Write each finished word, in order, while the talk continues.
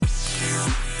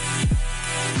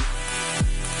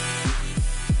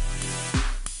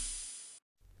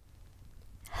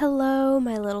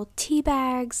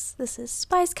Bags. This is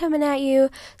Spice coming at you.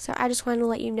 So I just wanted to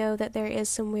let you know that there is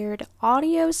some weird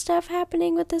audio stuff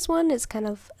happening with this one. It's kind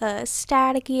of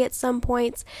staticky at some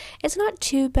points. It's not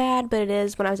too bad, but it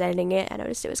is. When I was editing it, I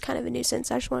noticed it was kind of a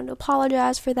nuisance. I just wanted to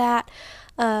apologize for that.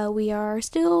 We are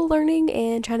still learning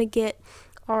and trying to get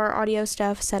our audio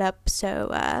stuff set up,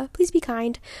 so please be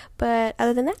kind. But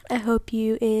other than that, I hope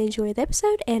you enjoy the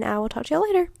episode, and I will talk to y'all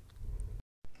later.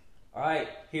 Alright,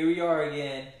 here we are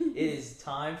again. It is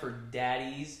time for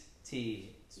Daddy's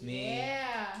Tea. It's me,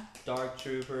 Dark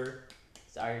Trooper.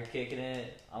 It's out here kicking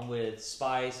it. I'm with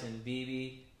Spice and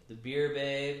BB, the Beer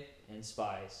Babe, and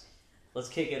Spice. Let's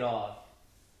kick it off.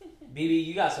 BB,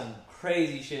 you got some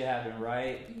crazy shit happening,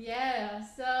 right? Yeah,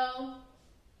 so,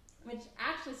 which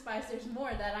actually, Spice, there's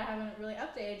more that I haven't really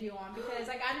updated you on because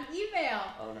I got an email.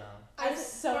 Oh no. I'm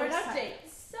so for an update.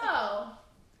 So, I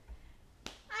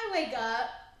wake up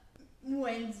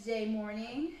Wednesday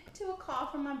morning to a call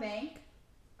from my bank,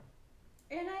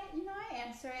 and I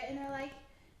answer it, and they're like,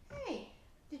 "Hey,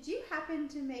 did you happen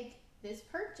to make this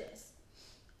purchase?"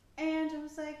 And I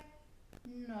was like,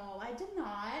 "No, I did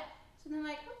not." So they're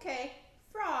like, "Okay,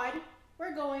 fraud.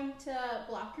 We're going to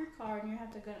block your card, and you're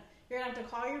gonna have to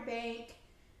call your bank,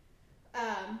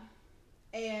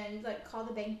 and like call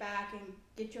the bank back and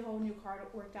get your whole new card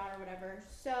worked out or whatever."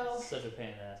 So It's such a pain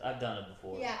in the ass. I've done it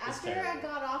before. yeah, It's after terrible. I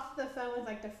got off the phone with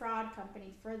like the fraud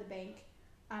company for the bank,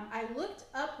 I looked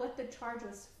up what the charge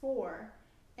was for,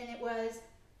 and it was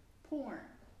porn.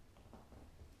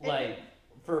 Like,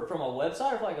 from a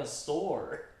website or from like a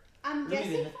store? I'm Really?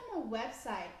 guessing from a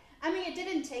website. I mean, it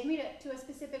didn't take me to a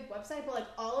specific website, but like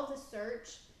all of the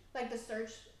search, like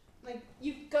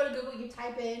you go to Google, you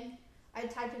type in. I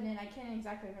typed it in. I can't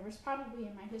exactly remember. It's probably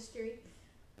in my history,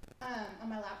 on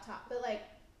my laptop. But like,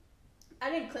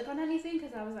 I didn't click on anything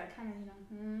because I was like kind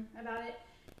of about it,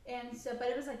 and so but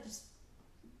it was like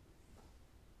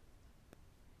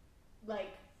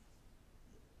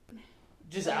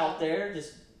Just out there,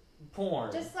 just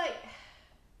porn. just like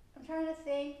I'm trying to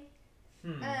think.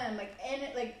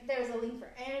 There was a link for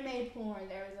anime porn.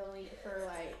 There was a link for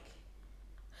like.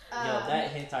 Yo,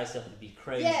 that hentai stuff would be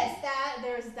crazy. Yes,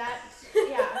 there was that.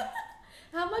 Yeah.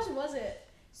 How much was it?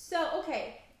 So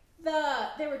okay,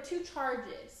 there were two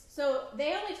charges. So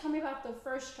they only told me about the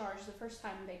first charge the first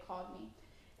time they called me,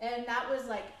 and that was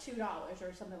like $2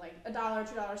 or something, like $1,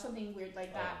 $2, something weird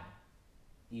like that.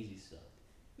 Easy stuff.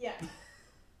 Yeah.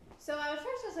 So at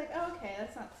first I was like, oh, okay,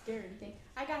 that's not scary or anything.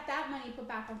 I got that money put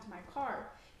back onto my card,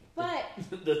 but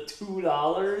The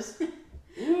 $2.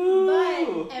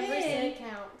 But Every cent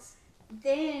counts.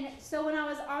 So when I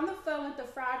was on the phone with the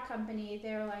fraud company,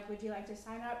 they were like, would you like to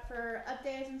sign up for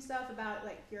updates and stuff about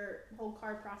like your whole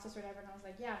card process or whatever? And I was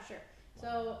like, yeah, sure.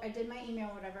 So I did my email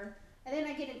or whatever. And then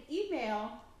I get an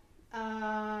email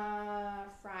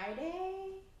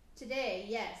Friday?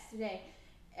 Today.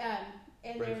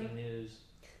 And Breaking news.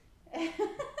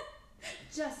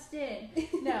 just in.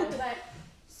 No, but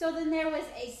so then there was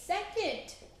a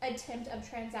second attempt of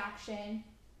transaction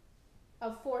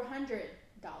of $400.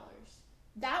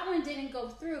 That one didn't go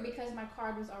through because my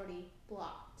card was already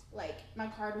blocked. Like my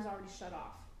card was already shut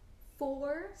off.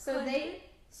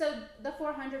 So the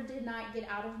 400 did not get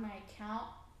out of my account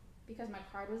because my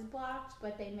card was blocked,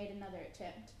 but they made another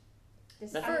attempt.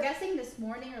 I'm guessing this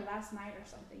morning or last night or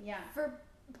something. Yeah. For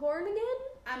porn again?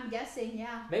 I'm guessing,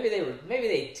 yeah. Maybe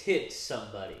they tipped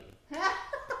somebody.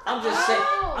 I'm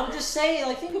just saying,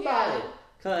 like, think about it.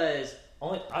 Cause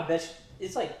I bet you,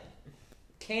 it's like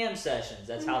cam sessions.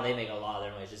 That's how they make a lot of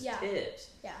their money. It's just tips.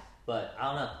 Yeah. But I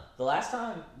don't know. The last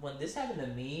time when this happened to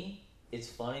me, it's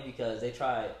funny because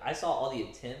I saw all the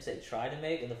attempts they tried to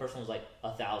make, and the first one was like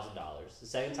 $1,000. The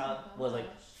second time was like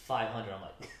 $500. I'm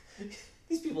like,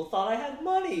 these people thought I had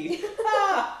money.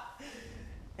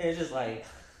 And it's just like.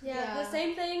 Yeah, the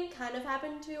same thing kind of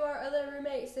happened to our other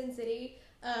roommate, Sin City.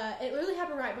 It really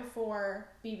happened right before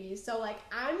BB's, so like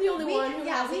I'm the only one who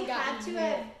hasn't gotten had to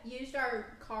have used our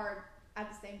card at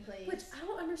the same place. Which I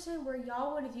don't understand where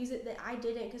y'all would have used it that I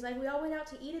didn't, because like we all went out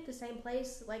to eat at the same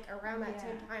place like around that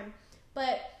same time.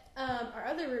 But our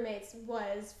other roommates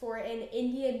was for an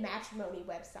Indian matrimony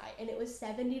website, and it was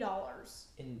 $70.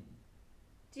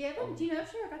 Do you know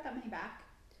if she ever got that money back?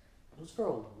 It was for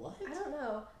a what? I don't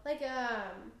know. Like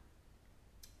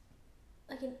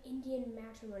an Indian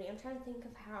matrimony. I'm trying to think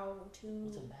of how to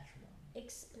What's a matrimony?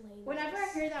 Explain Whenever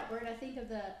this. I hear that word, I think of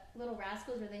the Little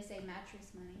Rascals where they say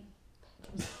mattress money.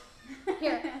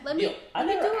 Here, let me I do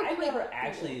a never quick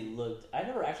actually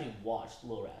watched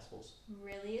Little Rascals.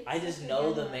 Really? It's I just such a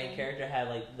know good the main one. character had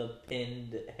like the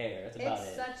pinned hair. That's about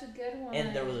It's it. such a good one.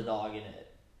 And there was a dog in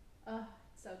it. Oh,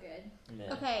 so good.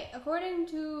 Man. Okay, according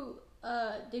to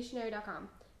dictionary.com.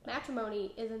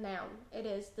 Matrimony is a noun. It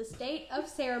is the state of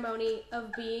ceremony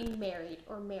of being married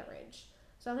or marriage.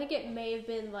 So I think it may have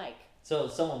been like... So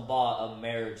if someone bought a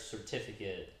marriage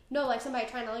certificate... No, like somebody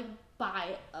trying to like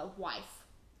buy a wife.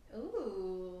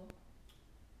 Ooh.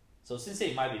 So since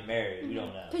they might be married, we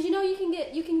don't know. Because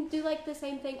you can do like the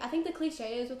same thing. I think the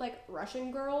cliche is with like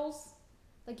Russian girls.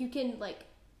 Like you can like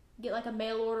get like a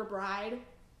mail order bride.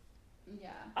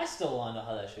 Yeah. I still want to know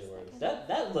how that shit works.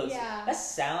 That looks... Yeah. That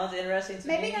sounds interesting to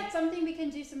me. Maybe that's something we can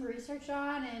do some research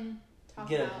on and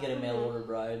talk about. Get a mail order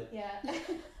bride. Yeah.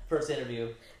 First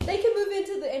interview. They can move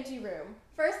into the empty room.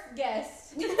 First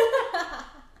guest.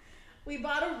 We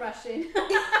bought a Russian.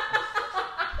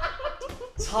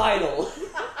 Title.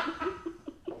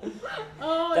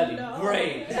 Oh, That'd be no.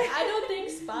 great. I don't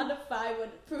think Spotify would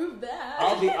approve that.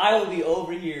 I will be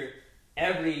over here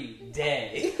every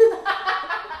day.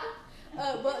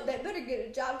 But they better get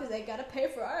a job because they gotta pay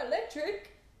for our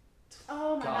electric.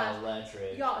 Oh my gosh.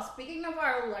 Electric. Y'all, speaking of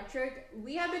our electric,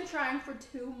 we have been trying for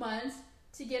 2 months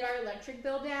to get our electric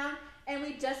bill down, and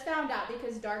we just found out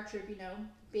because Dark Troop,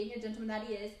 being a gentleman that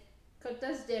he is, cooked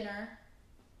us dinner.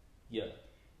 Yeah.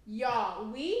 Y'all,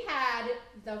 we had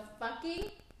the fucking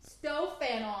stove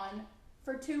fan on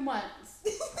for 2 months.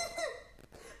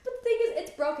 But the thing is,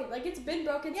 it's broken. Like, it's been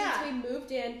broken since we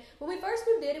moved in. When we first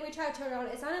moved in and we tried to turn it on,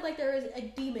 it sounded like there was a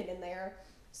demon in there.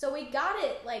 So we got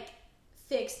it, like,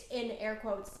 fixed in air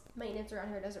quotes. Maintenance around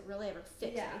here doesn't really ever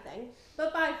fix anything.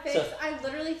 But by fix, I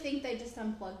literally think they just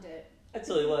unplugged it. I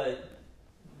tell you what,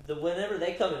 whenever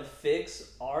they come and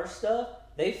fix our stuff,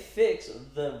 they fix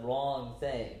the wrong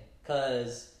thing.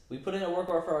 Because we put in a work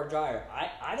order for our dryer.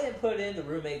 I didn't put it in, the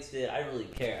roommates did. I didn't really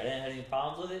care. I didn't have any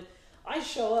problems with it. I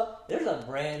show up, there's a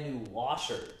brand new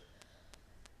washer.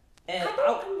 And I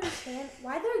don't understand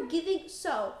why they're giving...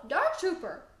 So, Dark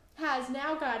Trooper has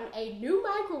now gotten a new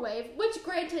microwave, which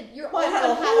granted, your old one had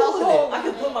a hole in it. I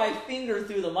could put my finger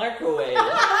through the microwave.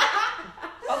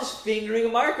 I was fingering a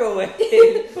microwave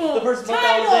the first month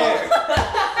I was there.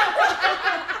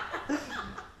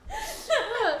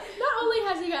 Not only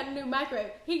has he got a new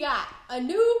microwave, he got a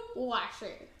new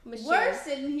washing machine. We're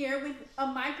sitting here with a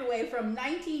microwave from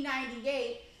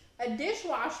 1998, a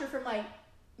dishwasher from like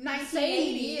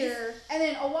 1980s, and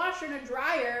then a washer and a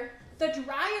dryer. The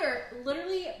dryer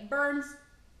literally burns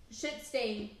shit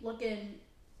stain looking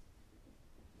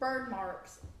burn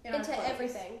marks into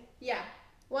everything. Yeah.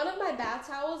 One of my bath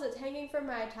towels that's hanging from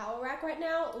my towel rack right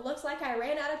now looks like I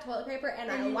ran out of toilet paper and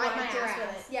I wiped my ass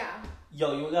with it. Yeah.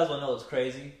 Yo, you guys want to know what's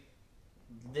crazy?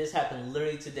 This happened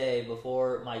literally today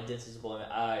before my dentist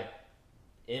appointment.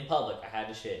 In public, I had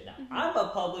to shit. Now, I'm a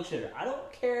public shitter. I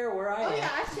don't care where I am. Oh, yeah,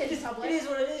 I shit in public. It is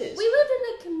what it is. We lived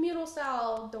in a communal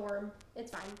style dorm.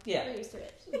 It's fine. Yeah. We're used to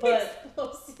it. But,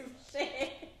 Explosive shit.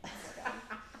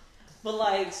 but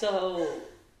like, so,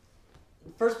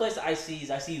 first place I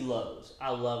see Lowe's. I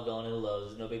love going to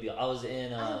Lowe's. No big deal. I was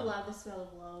in... I love the smell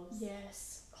of Lowe's.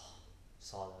 Yes.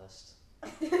 Sawdust.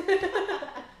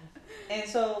 And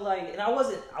so, like, and I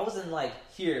wasn't like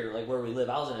here, like where we live.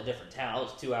 I was in a different town. I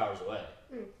was 2 hours away.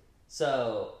 Mm.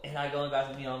 So, and I go in the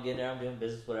bathroom, I'm getting there, I'm doing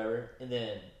business, whatever. And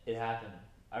then it happened.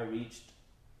 I reached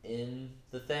in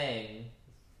the thing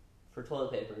for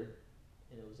toilet paper,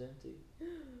 and it was empty.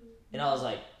 And I was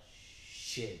like,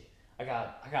 shit, I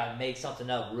gotta make something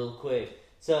up real quick.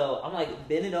 So I'm like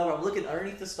bending over, I'm looking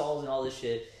underneath the stalls and all this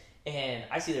shit, and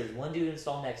I see there's one dude in the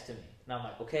stall next to me. And I'm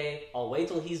like, okay, I'll wait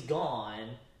till he's gone.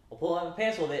 I'll pull out my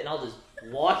pants a little bit, and I'll just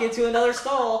walk into another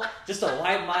stall just to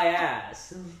wipe my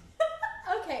ass.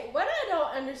 Okay, what I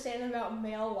don't understand about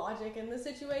male logic in this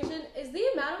situation is the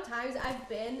amount of times I've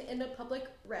been in a public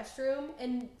restroom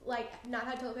and, like, not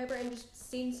had toilet paper and just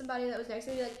seen somebody that was next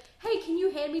to me like, hey, can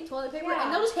you hand me toilet paper? Yeah.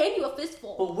 And they'll just hand you a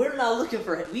fistful. But we're not looking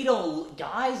for,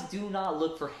 guys do not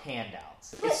look for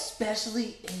handouts.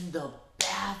 Especially in the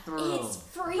bathroom. It's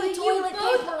free But toilet you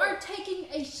both paper. are taking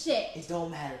a shit. It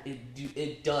don't matter.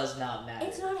 It does not matter.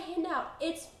 It's not a handout.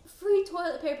 It's free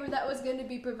toilet paper that was going to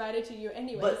be provided to you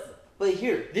anyways. But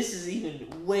here, this is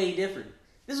even way different.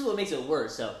 This is what makes it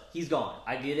worse. So, he's gone.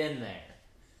 I get in there.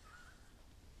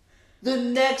 The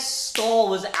next stall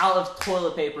was out of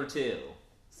toilet paper, too.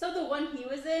 So the one he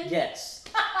was in? Yes.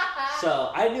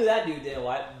 So, I knew that dude didn't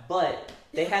wipe, but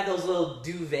they had those little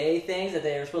duvet things that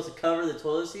they were supposed to cover the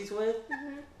toilet seats with.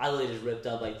 Mm-hmm. I literally just ripped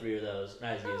up like 3 of those, and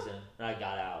I just used them, and I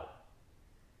got out.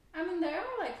 I mean, they're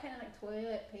like kind of like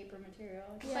toilet paper material.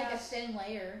 It's like a thin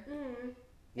layer. Mm.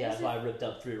 Yeah, that's why I ripped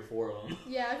up 3 or 4 of them.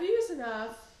 Yeah, if you use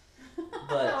enough.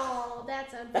 But Oh,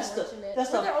 that's unfortunate. that's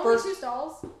Were the there first- only 2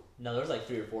 stalls? no, there's like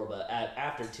 3 or 4, but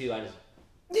after 2,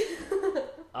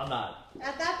 I'm not.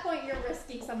 At that point, you're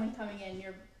risking someone coming in.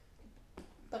 You're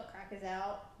The crack is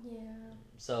out. Yeah.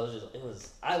 So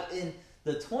in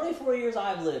the 24 years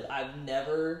I've lived, I've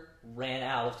never ran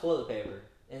out of toilet paper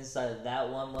inside of that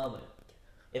one moment.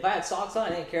 If I had socks on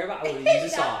I didn't care about, I would have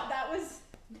used a sock. That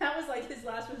was like his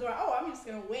last resort. Oh, I'm just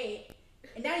gonna wait.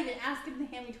 And not even ask him to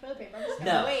hand me toilet paper. I'm just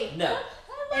gonna wait. No.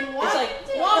 And walk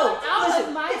out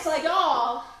of my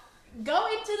stall, go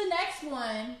into the next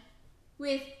one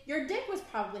with your dick was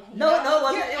probably hanging out. No, it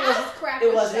wasn't. Your It ass wasn't. crack It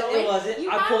was wasn't. showing. It wasn't. You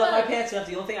I have pulled up my a- pants enough.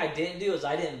 The only thing I didn't do is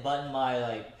I didn't button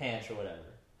my pants or whatever.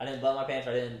 I didn't button my pants.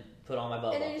 Or I didn't put on my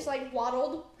belt And then buckle. just like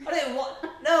waddled. I didn't want.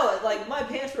 No, my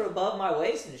pants were above my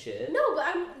waist and shit. No, but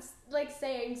I'm like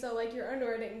saying so like your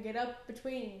underwear didn't get up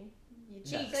between your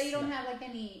cheeks. So you don't have like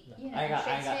any, No. you know, I ain't got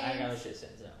shit no stains? shit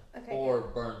stains, no. Okay, Or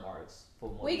burn marks.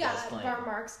 From what We you guys got claim. burn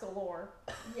marks galore.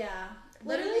 Yeah.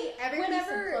 Literally, Literally every piece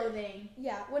whenever- of clothing.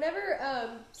 Yeah,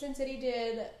 whenever Sin City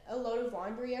did a load of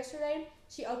laundry yesterday,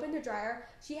 she opened the dryer.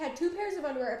 She had 2 pairs of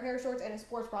underwear, a pair of shorts, and a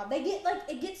sports bra. They get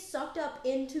it gets sucked up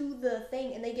into the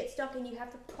thing, and they get stuck, and you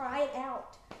have to pry it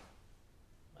out.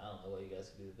 I don't know what you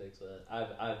guys can do to fix that.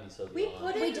 I'd be so We beyond.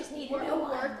 put We in just need a a new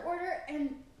one. work order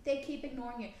and they keep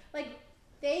ignoring it. Like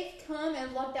they've come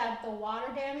and looked at the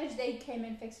water damage. They came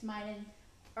and fixed mine and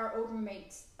our old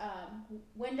roommates'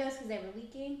 windows because they were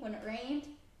leaking when it rained,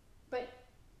 but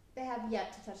they have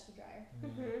yet to touch the dryer.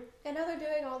 Mm-hmm. And now they're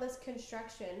doing all this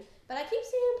construction. But I keep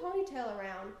seeing Ponytail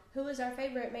around, who is our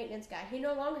favorite maintenance guy. He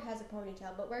no longer has a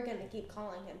ponytail, but we're going to keep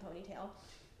calling him Ponytail.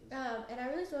 And I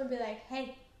really just want to be like,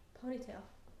 hey, Ponytail.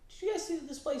 Did you guys see that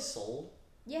this place sold?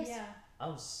 Yes. Yeah. I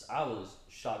was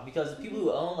shocked because the people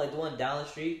who own like the one down the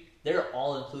street, they're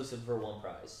all inclusive for one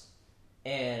price.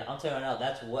 And I'm telling you right now,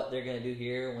 that's what they're gonna do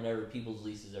here whenever people's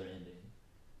leases are ending.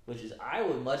 Which is, I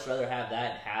would much rather have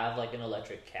that and have like an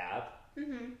electric cap.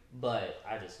 Mm-hmm. But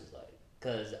I just was like,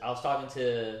 because I was talking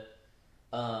to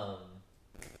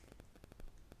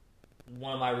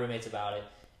one of my roommates about it,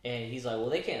 and he's like, well,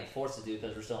 they can't force us to do it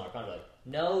because we're still in our contract. Like,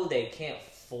 no, they can't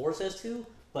force us to,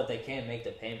 but they can make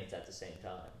the payments at the same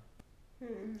time.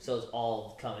 So it's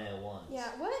all coming in at once. Yeah,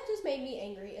 what just made me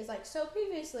angry is like, so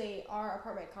previously our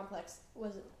apartment complex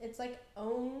it's like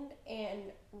owned and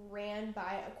ran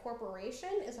by a corporation.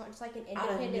 It's not just like an Out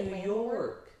of independent New landlord.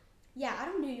 York. Yeah, out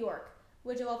of New York.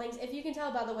 Which of all things, if you can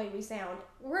tell by the way we sound,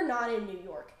 we're not in New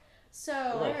York. So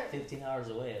We're like 15 hours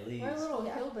away at least. We're little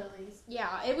Yeah. hillbillies.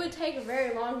 yeah, it would take a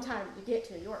very long time to get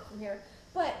to New York from here.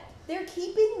 But they're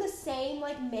keeping the same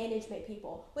like management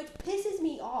people, which pisses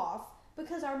me off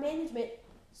because our management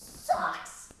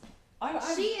sucks.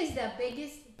 She is the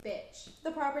biggest bitch.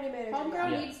 The property manager.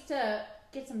 Homegirl Yeah. needs to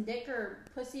get some dick or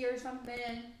pussy or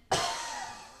something.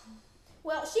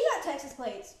 Well, she got Texas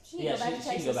plates. She can Yeah, go back to she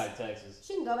Texas. can go back to Texas.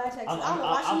 She can go back to Texas. I'm I don't know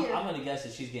why she's here. going to guess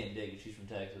that she's getting dick if she's from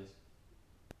Texas.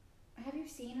 Have you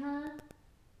seen her?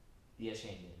 Yeah, she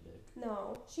ain't getting dick.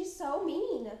 No, she's so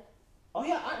mean. Oh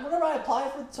yeah, whenever I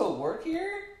applied to work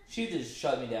here, she just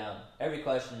shut me down. Every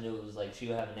question it was like she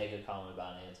would have a negative comment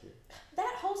about an answer.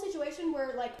 That whole situation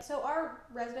where like, so our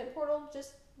resident portal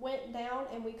just went down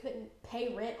and we couldn't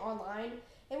pay rent online.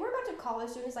 And we're about to call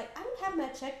this student. It's like, I don't have my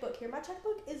checkbook here. My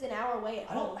checkbook is an hour away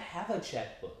at I home. don't have a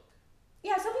checkbook.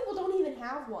 Yeah, some people don't even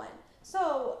have one.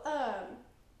 So,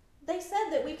 they said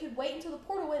that we could wait until the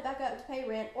portal went back up to pay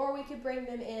rent, or we could bring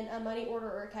them in a money order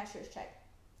or a cashier's check.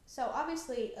 So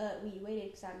obviously, we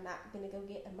waited because I'm not gonna go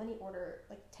get a money order,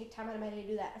 like take time out of my day to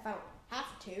do that if I don't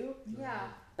have to. Yeah.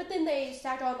 But then they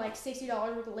stacked on like $60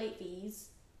 worth of late fees,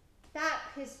 That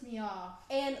pissed me off.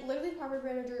 and literally the property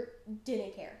manager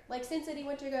didn't care. Like Sin City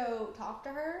went to go talk to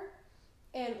her,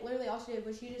 and literally all she did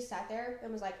was she just sat there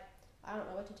and was like, "I don't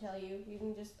know what to tell you. You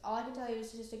can just all I can tell you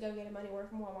is just to go get a money order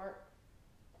from Walmart."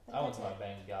 Like, I went that's to my it.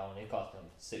 bank and got one. It cost them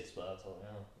 $6. I was like,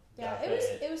 oh, Yeah, gotta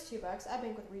it pay was $2. I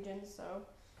bank with Regions, so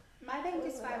My bank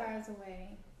is Oh, 5 yeah. hours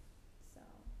away. So.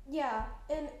 yeah,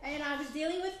 and And I was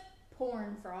dealing with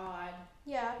porn fraud.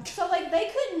 yeah, so like they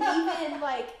couldn't even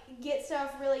like get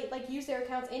stuff really like use their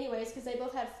accounts anyways because they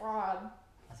both had fraud,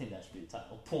 I think that should be the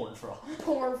title, porn fraud.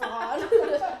 porn fraud.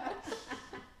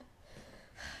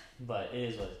 But it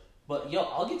is what. It is. But yo,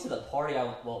 I'll get to the party.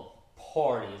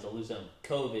 Party is a loose term.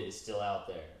 COVID is still out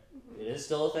there. It is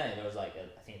still a thing. There was like I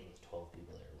think it was 12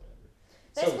 people there or whatever.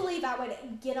 Best So believe I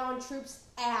would get on troops'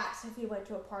 ass if we went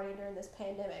to a party during this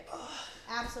pandemic.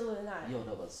 Absolutely not. you don't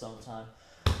know about summertime.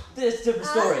 This different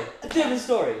story. Different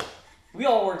story. We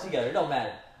all work together. It don't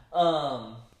matter.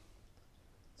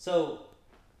 So,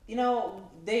 you know,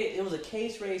 it was a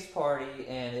case race party,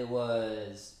 and it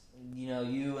was, you know,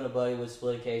 you and a buddy would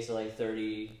split a case of like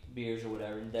 30 beers or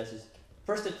whatever, and that's just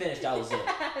First and finished, that was it.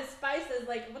 Spice is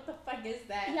like, what the fuck is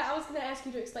that? Yeah, I was gonna ask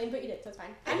you to explain, but you did, so it's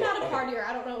fine. I'm not a partier.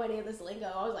 I don't know any of this lingo.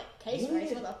 I was like, case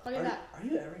race, what the fuck is that? Are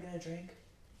you ever gonna drink?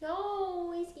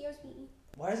 No, it scares me.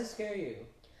 Why does it scare you?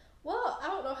 Well, I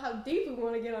don't know how deep we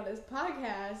want to get on this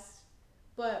podcast,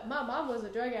 but my mom was a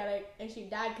drug addict and she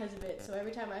died because of it. So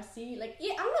every time I see, like,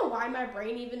 I don't know why my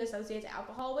brain even associates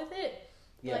alcohol with it.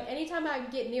 Yeah. Like, anytime I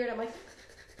get near it, I'm like...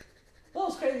 Well,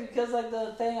 it's crazy because, like,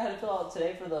 the thing I had to fill out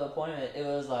today for the appointment, it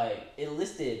was, like, it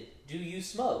listed, do you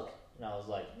smoke? And I was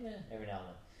like, yeah, every now and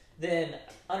then. Then,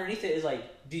 underneath it is,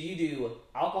 like, do you do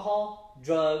alcohol,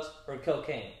 drugs, or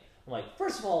cocaine? I'm like,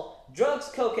 first of all,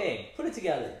 drugs, cocaine, put it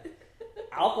together.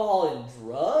 Alcohol and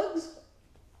drugs?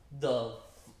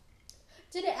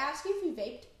 Did it ask you if you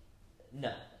vaped?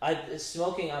 No.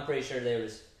 Smoking, I'm pretty sure it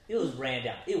was ran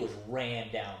down. It was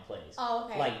ran down place. Oh,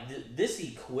 okay. Like, this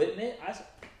equipment,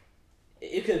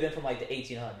 it could have been from, like, the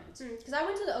 1800s. Because I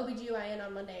went to the OBGYN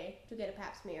on Monday to get a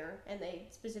pap smear, and they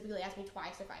specifically asked me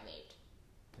twice if I vaped.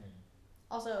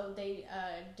 Also, they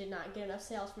did not get enough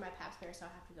sales for my pap smear, so I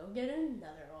have to go get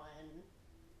another one.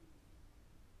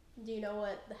 Do you know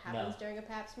what happens during a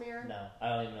pap smear? No, I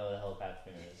don't even know what the hell a pap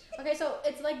smear is. Okay, so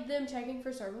it's like them checking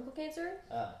for cervical cancer.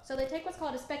 So they take what's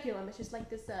called a speculum. It's just like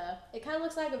this, it kind of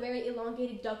looks like a very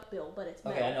elongated duck bill, but it's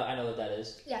metal. Okay, I know what that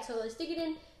is. Yeah, so they stick it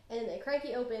in, and then they crank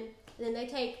it open, and then they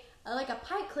take like a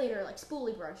pipe cleaner, like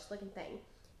spoolie brush looking thing.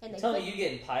 And they tell me you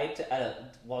getting piped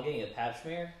while getting a pap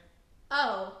smear?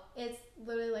 Oh, it's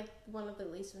literally like one of the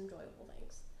least enjoyable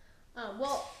things.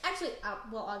 Well, actually,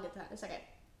 I'll get to that in a second.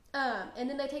 And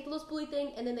then they take the little spoolie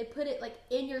thing, and then they put it like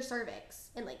in your cervix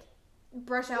and like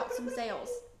brush out some cells.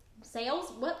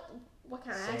 Sales? What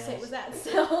kind of accent was that?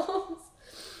 Cells.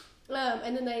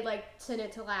 And then they like send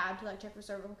it to lab to like check for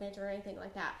cervical cancer or anything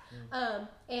like that.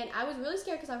 And I was really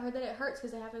scared because I heard that it hurts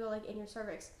because they have to go like in your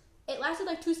cervix. It lasted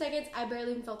like 2 seconds. I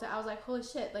barely even felt it. I was like, holy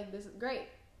shit, like this is great.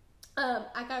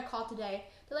 I got a call today.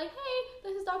 They're like, hey,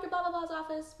 this is Dr. Blah Blah Blah's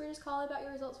office. We're just calling about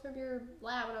your results from your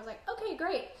lab. And I was like, okay,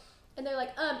 great. And they're like,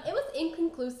 it was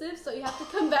inconclusive, so you have to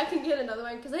come back and get another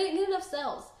one because they didn't get enough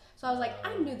cells. So I was like,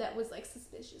 I knew that was like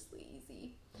suspiciously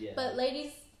easy. Yeah. But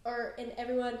ladies and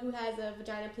everyone who has a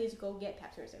vagina, please go get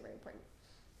pap smears. They're very important.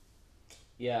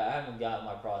 Yeah, I haven't gotten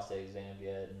my prostate exam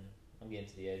yet, and I'm getting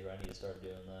to the age where I need to start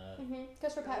doing that.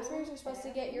 Because for pap smears, you're supposed to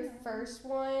get your first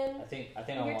one. I think I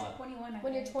want 21.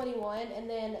 When you're 21, and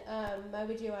then my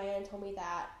OBGYN told me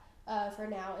that for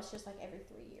now it's just like every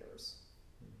 3 years.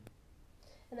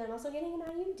 And then I'm also getting an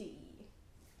IUD.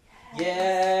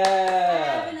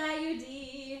 Yeah! I have an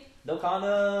IUD. No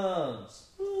condoms.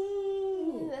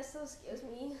 That still scares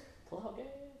me. Pull out game.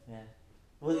 Yeah.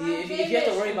 Well, if you have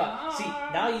to worry about... See,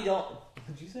 now you don't...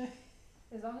 What'd you say?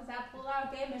 As long as that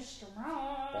pull-out game is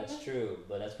strong. That's true,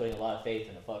 but that's putting a lot of faith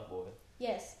in a fuckboy.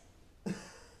 Yes.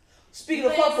 Speaking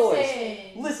of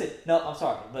fuckboys, listen. No, I'm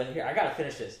sorry, but here I gotta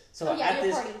finish this. So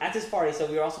at this party, so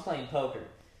we were also playing poker.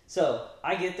 So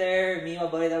I get there, me and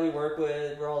my buddy that we work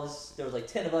with, there was like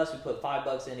 10 of us. We put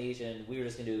 $5 in each, and we were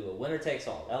just gonna do a winner takes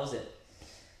all. That was it.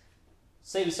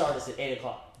 Say we start this at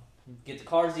 8:00. Get the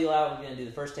cards deal out. We're gonna do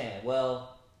the first hand.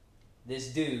 Well, this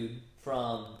dude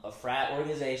from a frat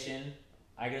organization.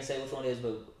 I'm going to say which one it is,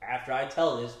 but after I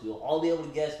tell this, we'll all be able to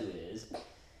guess who it is.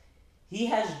 He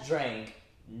has drank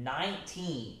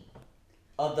 19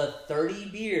 of the 30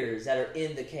 beers that are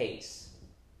in the case.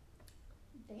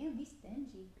 Damn, he's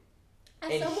stingy.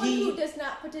 As someone who does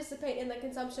not participate in the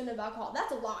consumption of alcohol,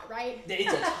 that's a lot, right?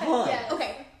 It's a ton. Yes.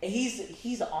 Okay. And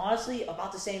he's honestly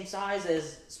about the same size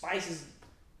as Spice's.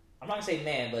 I'm not going to say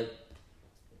man, but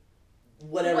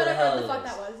whatever the hell the fuck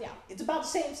that was, yeah. It's about the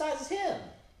same size as him.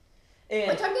 And,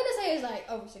 which I'm gonna say is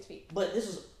like over 6 feet. But this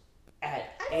was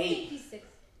at 8. I don't think he's 6.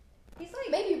 He's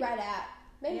like maybe right at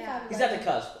 5. He's at the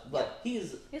cusp, but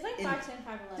he's like 5'10",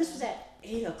 5'11". This was at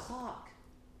 8:00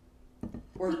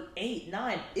 or 8,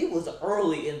 9. It was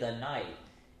early in the night,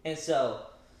 and so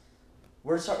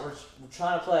we're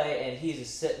trying to play, and he's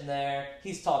just sitting there.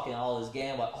 He's talking all this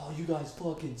game like, "Oh, you guys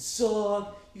fucking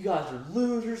suck. You guys are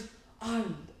losers.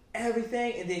 I'm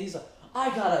everything," and then he's like, I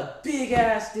got a big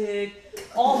ass dick,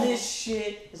 all this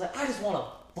shit. He's like, I just want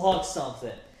to fuck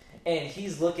something. And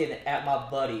he's looking at my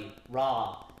buddy,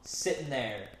 Rob, sitting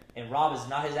there. And Rob is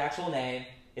not his actual name.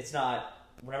 It's not,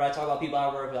 whenever I talk about people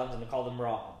I work with, I'm just going to call them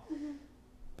Rob.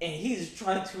 And he's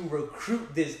trying to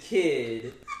recruit this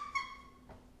kid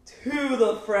to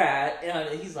the frat.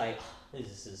 And he's like,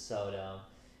 this is so dumb.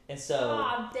 And so...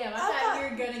 Oh, damn. I thought you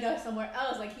were going to go somewhere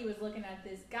else. Like, he was looking at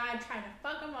this guy trying to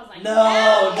fuck him. I was like, no.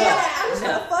 I'm just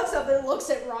going to fuck something and looks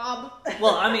at Rob.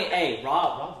 Well, I mean, hey,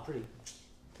 Rob's a pretty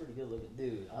good looking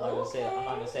dude. I'm not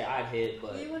gonna say I'd hit,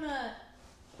 but... You want to...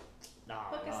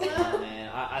 Nah, man.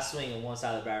 I swing on one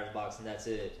side of the batter's box and that's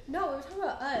it. No, we were talking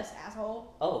about us,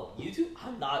 asshole. Oh, you two?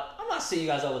 I'm not seeing you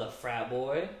guys up with a frat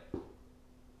boy.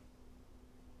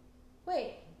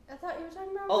 Wait, I thought you were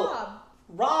talking about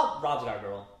Rob. Rob's got a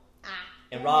girl. Ah.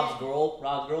 And Rob's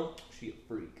girl, she a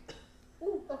freak.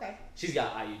 Ooh, okay. She's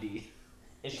got IUD.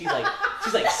 And she's like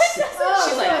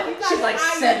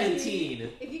 17.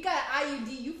 If you got an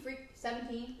IUD, you freak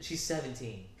 17. She's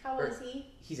 17. How old is he?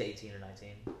 He's 18 or 19.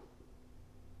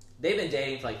 They've been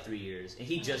dating for like 3 years, and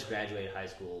he just graduated high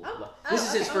school. This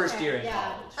is his first year in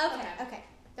college.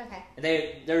 Okay. And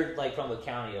they're like from a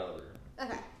county over.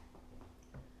 Okay.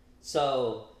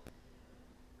 So,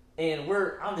 and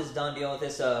I'm just done dealing with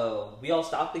this. So we all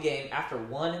stopped the game after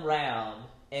one round,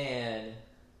 and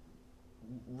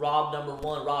Rob number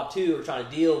 1, Rob 2 are trying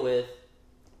to deal with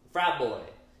frat boy.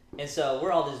 And so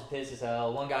we're all just pissed as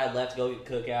hell. One guy left to go get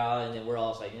cookout, and then we're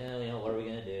all just like, what are we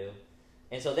gonna do?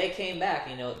 And so they came back.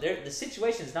 The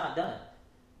situation's not done.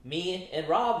 Me and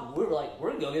Rob, we were like,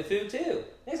 we're gonna go get food too.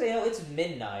 Next thing you know, it's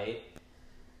midnight.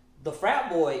 The frat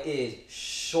boy is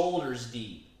shoulders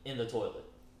deep in the toilet.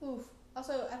 Oof.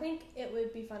 Also, I think it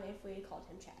would be funny if we called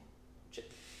him Chad.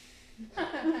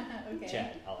 Okay.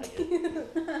 Chad, I like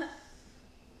it.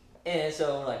 And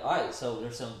so we're like, all right, so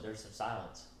there's some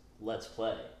silence. Let's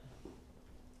play.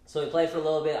 So we played for a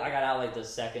little bit. I got out like the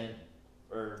second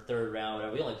or third round,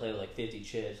 whatever. We only played with like 50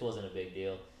 chips. It wasn't a big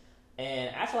deal.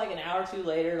 And after like an hour or two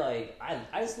later, like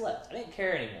I just left. I didn't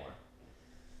care anymore.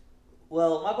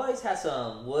 Well, my buddies had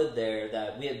some wood there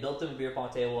that we had built them a beer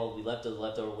pong table. We left the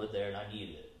leftover wood there, and I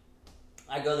needed it.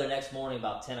 I go there next morning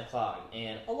about 10 o'clock,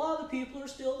 and a lot of the people are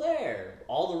still there.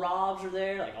 All the Robs are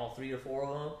there, like all 3 or 4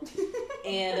 of them.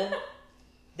 And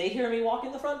they hear me walk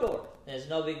in the front door. And it's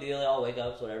no big deal. They all wake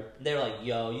up, whatever. They're like,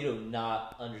 yo, you do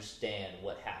not understand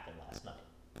what happened last night.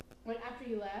 When after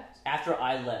you left? After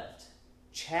I left,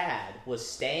 Chad was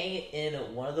staying in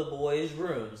one of the boys'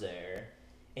 rooms there,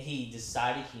 and he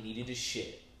decided he needed to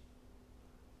shit.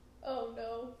 Oh,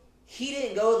 no. He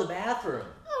didn't go to the bathroom.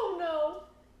 Oh, no.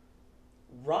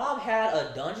 Rob had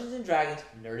a Dungeons and Dragons,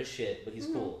 nerd as shit, but he's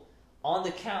cool, on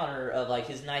the counter of like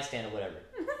his nightstand or whatever.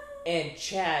 And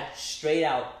Chad straight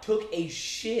out took a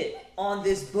shit on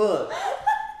this book.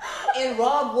 And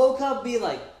Rob woke up being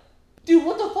like, dude,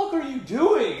 what the fuck are you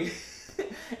doing?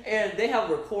 And they have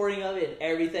a recording of it and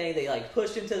everything. They like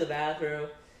pushed him to the bathroom,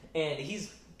 and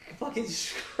he's fucking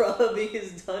scrubbing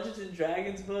his Dungeons and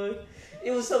Dragons book. It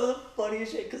was some of the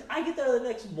funniest shit, because I get there the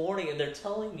next morning and they're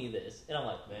telling me this, and I'm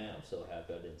like, man, I'm so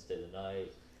happy I didn't stay the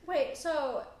night. Wait,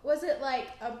 so was it like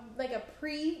a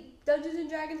pre Dungeons and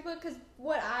Dragons book? Because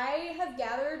what I have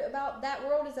gathered about that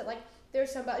world is that like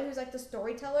there's somebody who's like the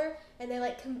storyteller, and they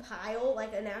like compile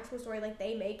like an actual story like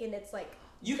they make, and it's like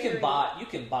you can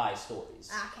buy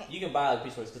stories. Okay. You can buy like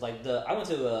these stories, because like I went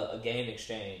to a game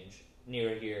exchange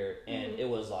near here, and it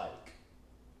was like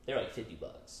they're like $50.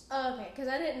 Oh, okay, because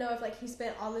I didn't know if like he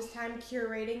spent all this time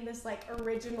curating this like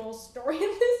original story, and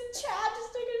this Chad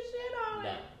just took a shit on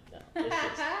it. No.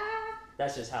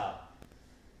 That's just how.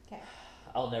 Okay.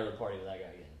 I'll never party with that guy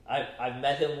again. I've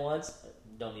met him once.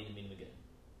 Don't need to meet him again.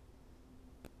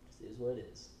 It is what it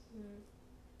is.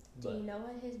 Do you know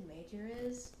what his major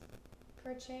is,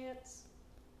 perchance?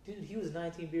 Dude, he was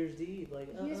 19 beers deep. Like,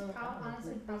 he was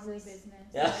honestly probably business.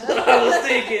 Yeah, that's what I was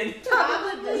thinking.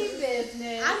 Probably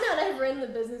business. I'm not ever in the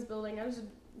business building. I just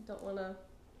don't want to.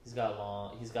 He's got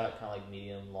kind of like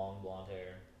medium, long blonde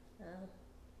hair.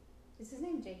 Is his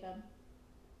name Jacob?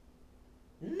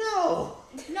 No.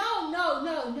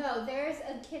 No. There's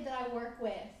a kid that I work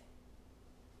with.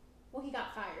 Well, he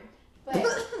got fired. But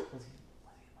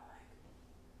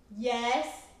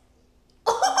yes.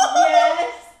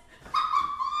 Yes.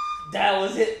 That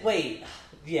was it. Wait.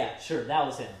 Yeah, sure. That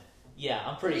was him. Yeah,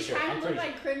 I'm pretty sure. He kind of looked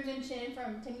like Crimson Chin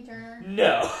from Timmy Turner.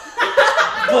 No.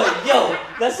 But yo,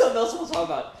 that's something else we'll talk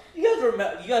about. You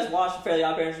guys watched Fairly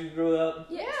Odd Parents when you grew up?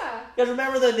 Yeah. You guys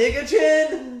remember the nigga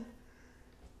chin?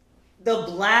 The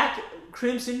black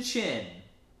Crimson Chin.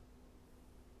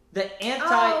 The anti.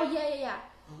 Oh yeah.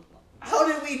 How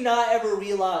did we not ever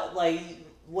realize like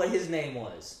what his name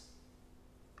was?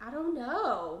 I don't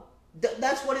know.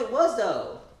 That's what it was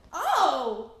though.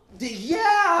 Oh.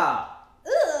 Yeah.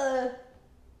 Ugh.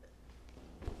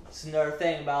 It's another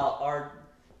thing about our.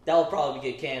 That will probably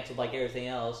get canceled like everything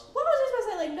else. What was I supposed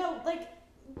to say? Like no, like.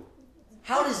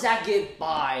 How does that get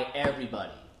by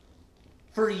everybody?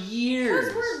 For years.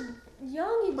 Because we're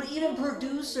young. But even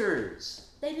producers.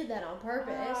 They did that on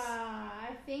purpose.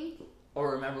 I think.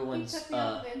 Or remember when he took me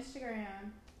off of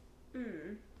Instagram.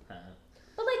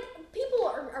 But like people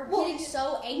are getting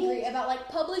so angry about like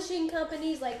publishing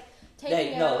companies like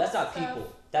taking no, out that's not stuff.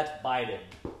 people. That's Biden.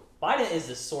 Biden is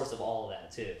the source of all of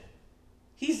that too.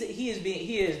 He is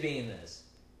being this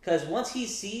because once he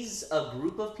sees a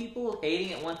group of people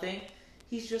hating at one thing,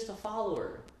 he's just a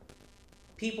follower.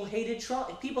 People hated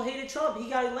Trump. He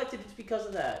got elected just because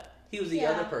of that. He was the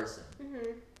other person.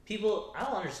 Mm-hmm. People, I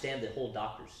don't understand the whole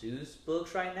Dr. Seuss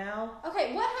books right now.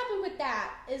 Okay, what happened with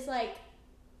that is like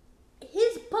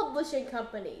his publishing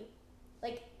company,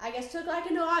 like I guess took like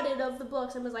an audit of the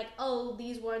books and was like, oh,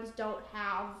 these ones don't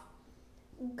have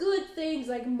good things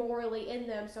like morally in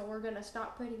them, so we're gonna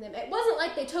stop printing them. It wasn't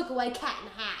like they took away Cat in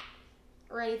the Hat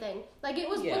or anything. Like it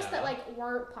was books that like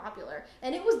weren't popular,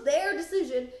 and it was their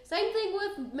decision. Same thing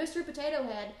with Mr. Potato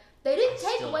Head. They didn't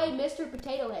take away Mr.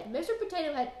 Potato Head. Mr.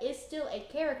 Potato Head is still a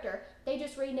character. They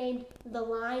just renamed the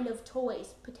line of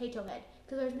toys Potato Head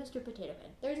because there's Mr. Potato Head,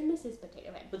 there's Mrs.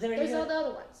 Potato Head, but there's all the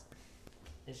other ones.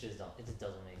 It just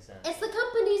doesn't make sense. It's the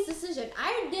company's decision.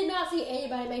 I did not see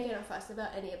anybody making a fuss about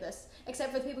any of this,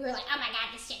 except for the people who are like, "Oh my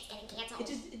god, this shit's getting canceled."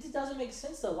 It just doesn't make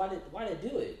sense though. Why did it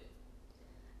do it?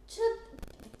 To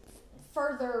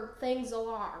further things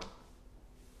along.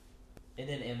 And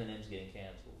then Eminem's getting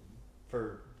canceled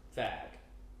for Fag,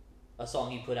 a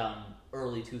song he put out in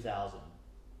early 2000.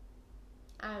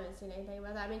 I haven't seen anything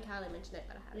about that. I mean, Kylie mentioned it,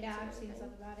 but I haven't. Yeah, seen I've seen anything.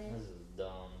 stuff about it. This is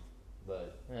dumb,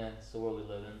 but it's the world we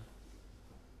live in.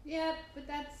 Yeah, but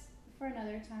that's for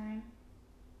another time.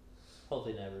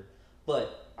 Hopefully never.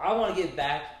 But I want to get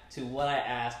back to what I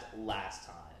asked last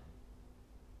time.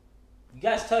 You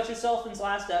guys touch yourself in this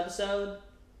last episode?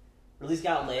 Or at least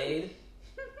got laid?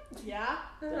 Yeah.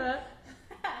 Uh-huh.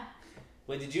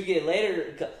 Wait, did you get laid?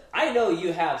 Or, I know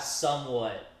you have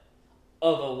somewhat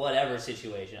of a whatever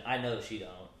situation. I know she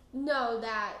don't. No,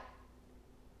 that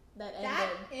ended. That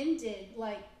ended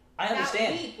like I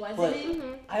understand. that week, wasn't but it?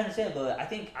 Mm-hmm. I understand, but I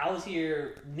think I was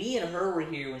here. Me and her were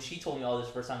here when she told me all this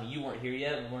first time. You weren't here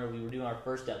yet when we were doing our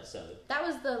first episode. That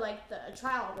was the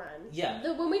trial run. Yeah.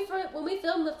 When we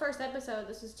filmed the first episode,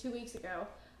 this was 2 weeks ago.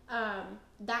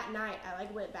 That night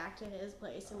I went back to his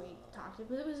place and we talked.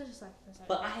 But it was just like the same.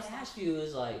 But I asked you, it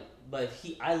was like, but if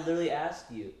I literally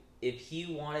asked you if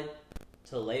he wanted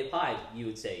to lay pipe, you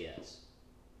would say yes.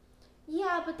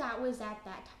 Yeah, but that was at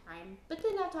that time. But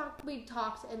then we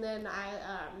talked, and then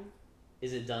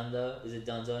Is it done though? Is it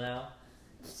donezo now?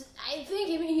 I think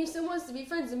he still wants to be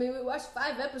friends. I mean, we watched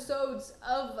 5 episodes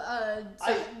of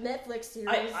Netflix series.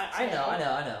 I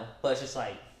know. But it's just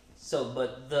like, so,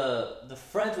 but the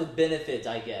friends with benefits,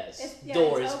 I guess,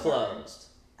 door is closed.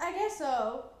 I guess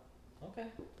so. Okay.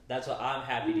 That's what I'm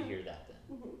happy to hear that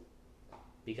then. Mm-hmm.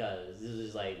 Because this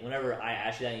is like, whenever I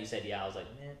asked you that and you said yeah, I was like,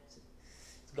 man,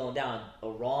 it's going down a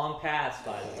wrong path,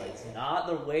 Spice. It's like, it's not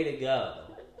the way to go.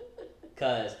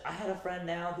 Because I had a friend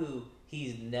now who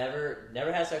he's never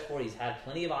had sex before. He's had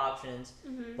plenty of options,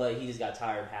 but he just got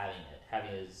tired of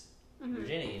having his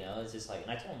virginity, you know? It's just like,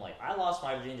 and I told him, like, I lost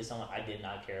my virginity to someone I did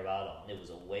not care about at all. And it was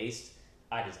a waste.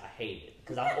 I hate it.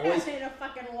 Because I'm always... in a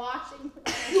fucking washing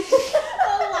a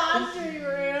laundry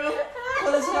room.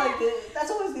 But it's like,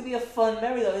 that's always going to be a fun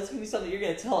memory, though. It's going to be something you're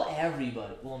going to tell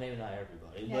everybody. Well, maybe not everybody.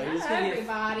 Yeah, but not it's gonna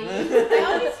everybody. Be I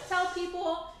always tell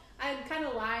people, I kind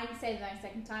of lied and say that my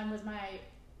second time was my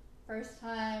first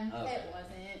time. Okay. It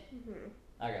wasn't.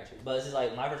 I got you. But it's just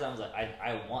like, my first time was like,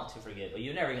 I want to forget. But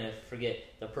you're never going to forget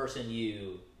the person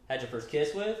you had your first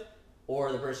kiss with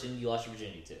or the person you lost your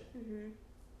virginity to.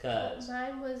 Cause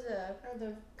mine was a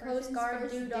The Coast Guard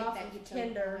person's dude first off date that you of took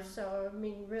Tinder, on. so I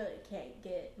mean, really can't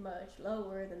get much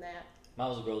lower than that. mine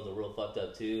was a girl that was real fucked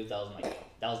up too. That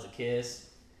was the kiss.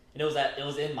 And it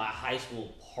was in my high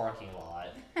school parking lot.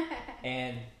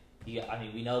 And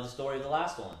we know the story of the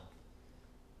last one.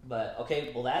 But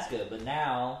okay, well that's good. But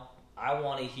now I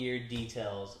want to hear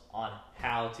details on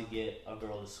how to get a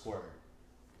girl to squirt.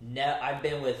 I've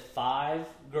been with 5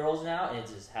 girls now, and it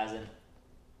just hasn't.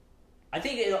 I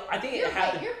think it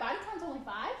happened. Your body count's only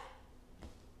 5?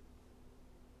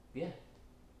 Yeah.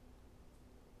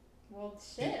 Well,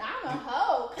 shit, I'm a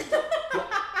hoe.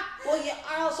 Well, yeah.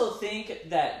 I also think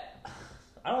that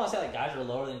I don't want to say like guys are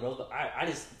lower than girls, but I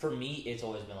just, for me, it's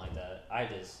always been like that.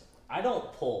 I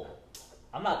don't pull.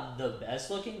 I'm not the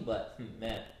best looking, but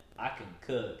man, I can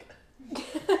cook.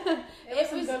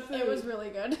 It was really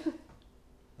good.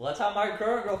 Well, that's how my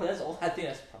current girlfriend. I think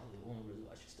that's probably one of the reasons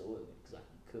why she's still with me, because I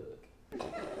can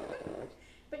cook.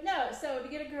 But no, so to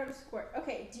get a girl to squirt,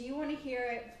 okay, do you want to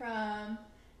hear it from,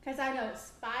 because I know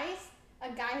Spice, a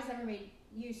guy has never made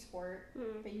you squirt,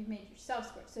 but you've made yourself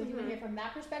squirt. So do you want to hear from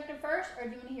that perspective first, or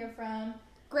do you want to hear from...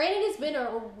 Granted, it's been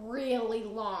a really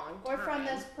long time. Or from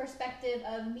this perspective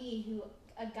of me, who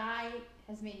a guy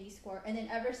has made me squirt, and then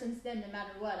ever since then, no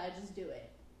matter what, I just do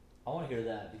it. I want to hear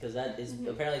that because that is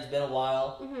apparently it's been a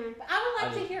while. But I would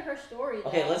like to hear her story. Though.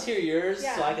 Okay, let's hear yours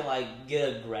so I can like get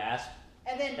a grasp.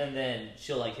 And then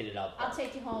she'll like hit it out. I'll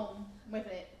take you home with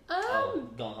it.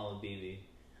 Going home with BB.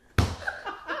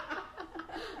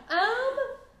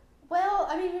 Well,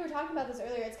 I mean, we were talking about this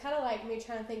earlier. It's kind of like me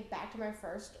trying to think back to my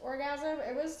first orgasm.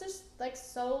 It was just like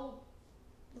so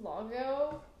long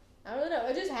ago. I don't know.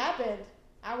 It just happened.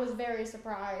 I was very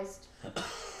surprised.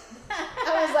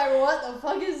 I was like, what the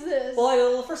fuck is this?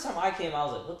 Well, like, the first time I came, I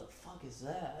was like, what the fuck is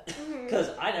that?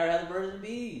 Because I never had the birds and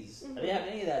bees. I didn't have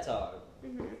any of that talk.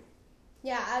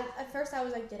 Yeah, at first I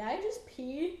was like, did I just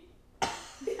pee?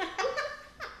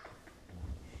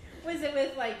 Was it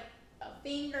with like a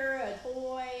finger, a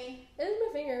toy? It was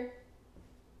my finger.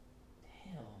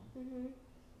 Damn.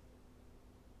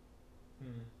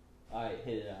 Alright,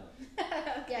 hit it out.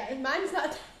 Yeah, and mine's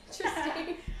not that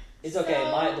interesting. It's okay.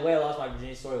 The way I lost my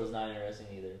virginity story was not interesting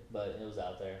either, but it was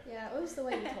out there. Yeah, it was the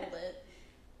way you told it.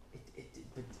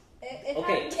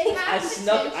 I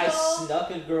snuck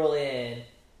a girl in,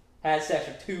 had sex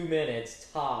for 2 minutes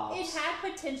tops. It had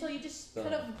potential. You just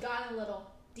could have gone a little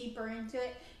deeper into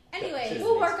it. Anyways,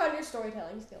 we'll work on your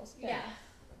storytelling skills. Yeah.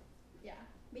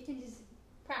 We can just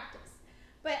practice.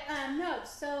 But no.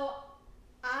 So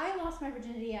I lost my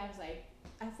virginity. I was like,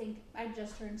 I think I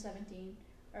just turned 17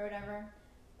 or whatever.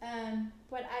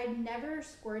 But I never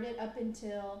squirted up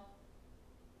until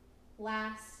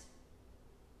last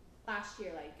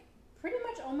year, like pretty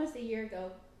much almost a year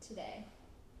ago today.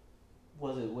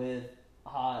 Was it with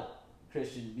hot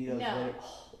Christian Vito? No.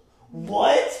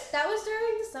 What? That was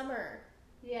during the summer.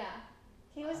 Yeah.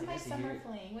 He was my summer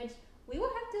fling, which we will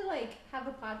have to like have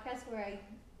a podcast where I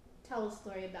tell a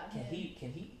story about him.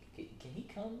 Can he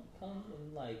come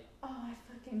and like? Oh, I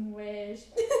fucking wish.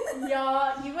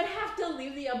 Y'all, you would have to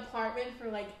leave the apartment for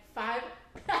like 5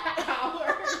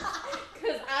 hours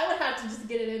because I would have to just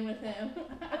get it in with him.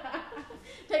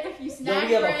 Take a few snack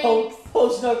breaks. We have a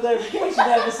post-nut clarification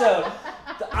episode.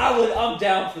 I'm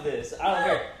down for this. I don't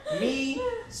care. Me,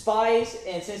 Spice,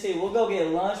 and Sensei, we'll go get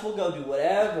lunch. We'll go do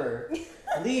whatever.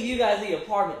 Leave you guys in the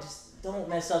apartment. Just don't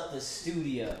mess up the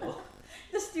studio.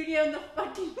 The studio in the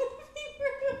fucking movie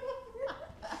room.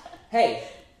 Hey,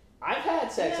 I've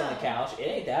had sex on the couch. It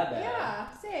ain't that bad. Yeah,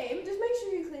 same. Just make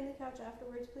sure you clean the couch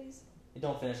afterwards, please.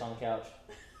 Don't finish on the couch.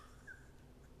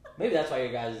 Maybe that's why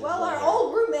your guys. Well, our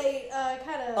old roommate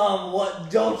kind of.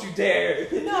 What? Don't you dare!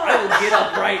 No. I will get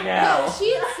up right now. No,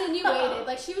 she insinuated,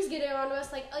 like she was getting around to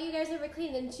us, like, "Oh, you guys never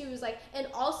clean." And she was like, and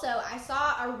also I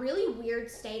saw a really weird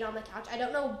stain on the couch. I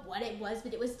don't know what it was,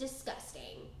 but it was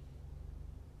disgusting.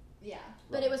 Yeah.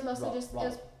 But it was mostly it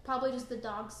was probably just the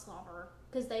dog slobber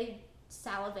because they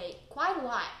salivate quite a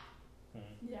lot.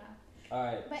 Yeah. All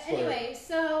right. But anyway,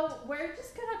 so we're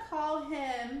just gonna call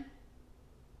him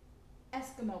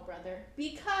Eskimo Brother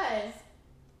because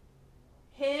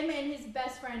him and his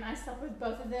best friend, I slept with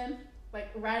both of them like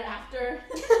right after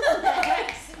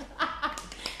sex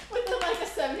within like a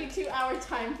 72-hour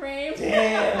time frame.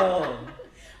 Damn.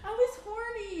 I was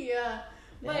horny.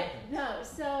 But no,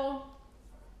 so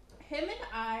him and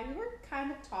I, we were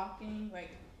kind of talking like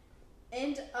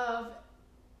end of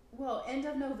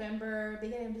November,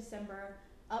 beginning of December,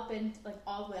 up and like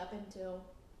all the way up until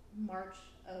March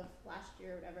of last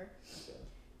year or whatever.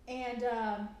 And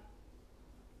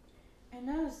I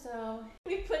know, so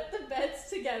we put the beds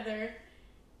together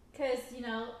because, you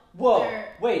know. Whoa,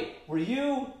 wait, did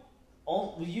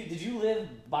you live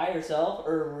by yourself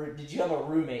or did you have a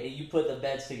roommate and you put the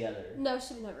beds together? No,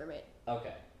 she didn't have a roommate.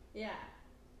 Okay. Yeah.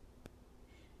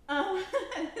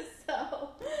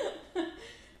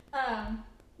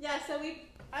 So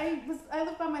I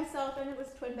lived by myself and it was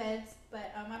twin beds,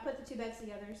 but I put the 2 beds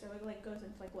together so it like goes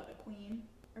into like what, a queen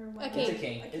or what? It's a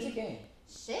king. It's a king.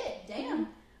 Shit, damn,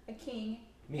 a king.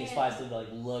 Me and Spice live like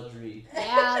luxury.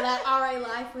 Yeah, that RA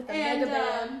life with the mega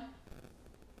bed.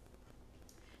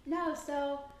 No,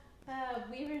 so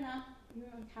we were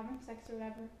having sex or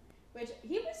whatever, which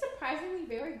he was surprisingly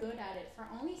very good at it for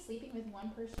only sleeping with one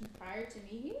person prior to me.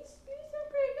 He was doing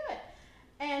pretty good.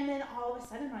 And then all of a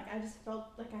sudden, like I just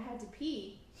felt like I had to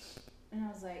pee, and I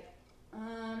was like,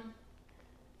 no,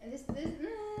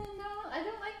 I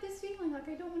don't like this feeling. Like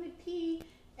I don't want to pee.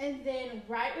 And then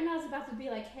right when I was about to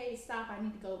be like, hey, stop, I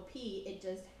need to go pee, it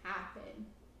just happened.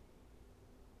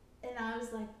 And I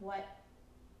was like, what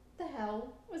the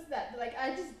hell was that? Like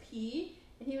I just peed,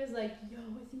 and he was like, yo,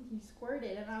 I think you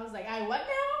squirted. And I was like, I what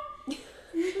now?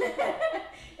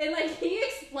 And like he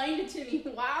explained it to me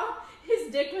while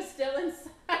his dick was still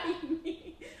inside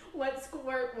me what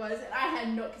squirt was, and I had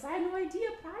no idea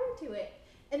prior to it.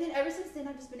 And then ever since then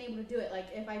I've just been able to do it. Like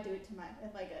if I do it to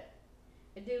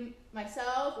I do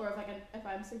myself, or if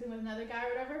I'm sleeping with another guy or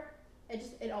whatever,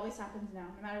 it always happens now,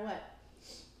 no matter what.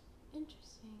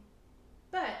 Interesting.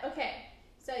 But okay,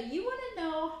 so you want to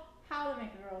know how to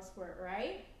make a girl squirt,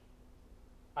 right?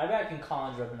 I bet I can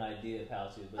conjure up an idea of how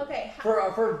to. But Okay. For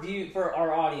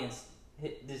our audience,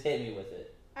 just hit me with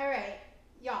it. All right,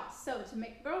 y'all. So to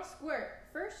make a girl squirt,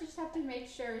 first you just have to make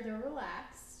sure they're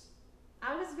relaxed.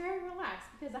 I was very relaxed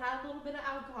because I had a little bit of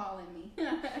alcohol in me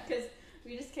because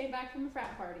we just came back from a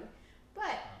frat party.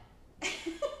 But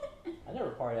I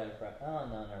never partied at a frat. Oh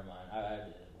no, never mind. I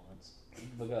did it once.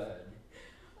 But go ahead.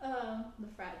 The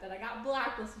frat that I got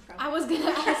blacklisted from. I was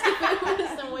gonna ask if it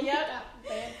was someone you got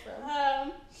banned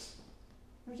from.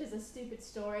 Which is a stupid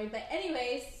story. But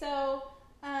anyways, so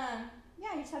yeah,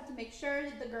 you just have to make sure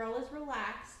that the girl is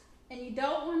relaxed, and you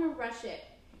don't want to rush it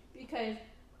because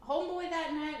homeboy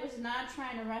that night was not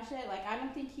trying to rush it. Like I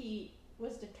don't think he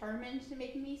was determined to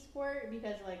make me squirt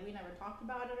because like we never talked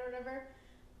about it or whatever.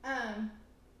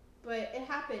 But it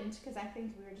happened because I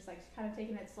think we were just like kind of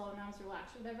taking it slow and I was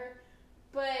relaxed or whatever.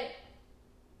 But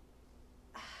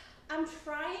I'm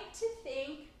trying to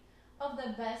think of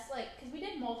the best, like, because we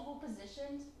did multiple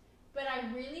positions, but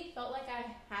I really felt like I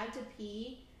had to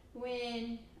pee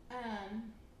when,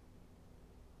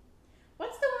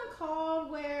 what's the one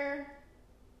called where?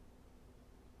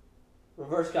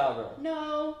 Reverse cowgirl.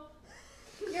 No,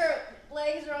 your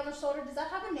legs are on the shoulder. Does that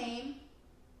have a name?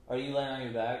 Are you laying on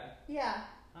your back? Yeah.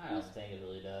 I don't think it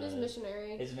really does. Who's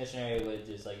missionary? It's missionary with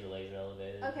just like your legs are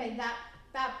elevated. Okay,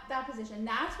 that position.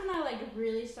 That's when I like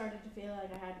really started to feel like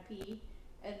I had to pee,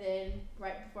 and then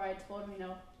right before I told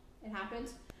him, it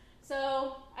happens.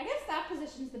 So I guess that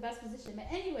position is the best position. But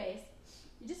anyways,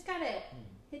 you just gotta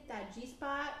hit that G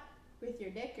spot with your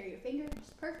dick or your finger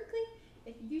just perfectly.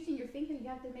 If you're using your finger, you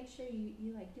have to make sure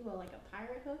you like do a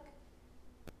pirate hook.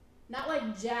 Not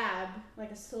like jab,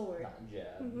 like a sword. Not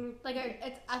jab. Mm-hmm. Like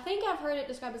I think I've heard it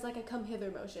described as like a come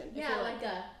hither motion. Yeah, like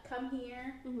a come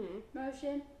here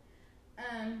motion.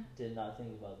 Did not think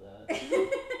about that.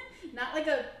 Not like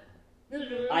a.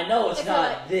 I know it's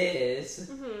not this.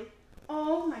 Mm-hmm.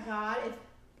 Oh my god!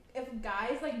 If a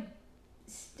guy's like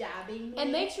stabbing me,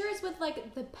 and make sure it's with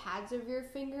like the pads of your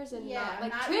fingers and not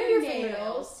like not trim your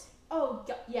fingernails. Oh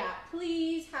yeah,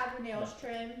 please have your nails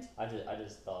trimmed. I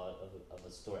just thought of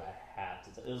a story I have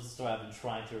to tell. It was a story I've been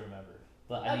trying to remember,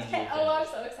 but I need you to finish. Oh, I'm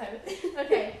so excited.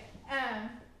 Okay.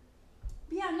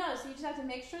 But yeah, no. So you just have to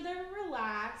make sure they're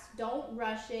relaxed. Don't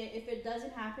rush it. If it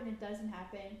doesn't happen, it doesn't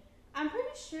happen. I'm pretty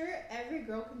sure every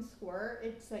girl can squirt.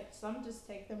 It's like some just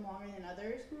take them longer than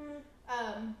others.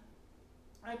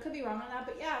 I could be wrong on that,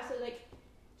 but yeah. So like,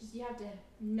 just you have to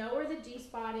know where the G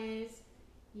spot is.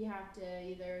 You have to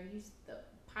either use the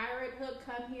pirate hook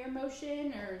come here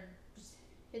motion or just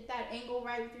hit that angle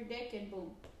right with your dick and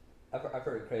boom. I've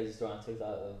heard a crazy story on TikTok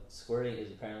of squirting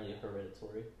is apparently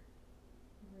hereditary.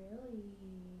 Really?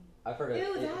 I've heard it.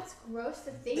 Ew, that's gross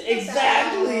to think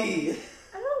exactly. about.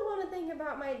 I don't want to think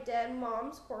about my dead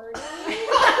mom squirting.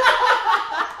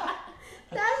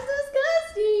 That's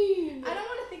disgusting. I don't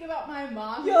want to think about my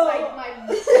mom. Yo. Who's like my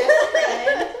best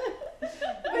friend.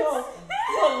 No,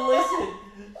 listen.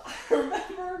 I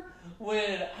remember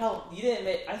when you didn't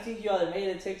make. I think you either made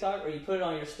a TikTok or you put it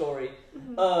on your story.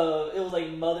 It was like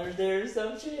Mother's Day or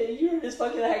some shit. You were just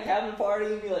fucking having a party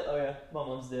and be like, "Oh yeah, my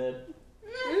mom's dead."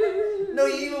 No,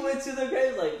 you even went to the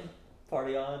grave like,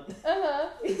 "Party on."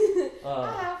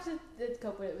 I have to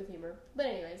cope with it with humor. But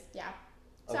anyways, yeah.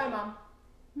 Sorry, Okay. Mom.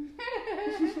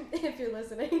 If you're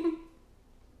listening.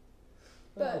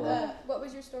 But what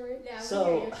was your story? Yeah, So,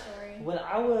 we'll hear your story. When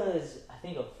I was, I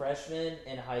think, a freshman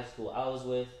in high school, I was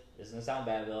with. This is gonna sound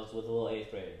bad, but I was with a little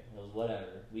 8th grader. It was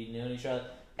whatever. We knew each other.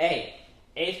 Hey,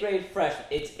 8th grade freshman.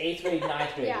 It's 8th grade,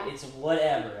 9th grade. Yeah. It's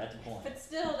whatever at the point. But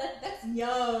still, that's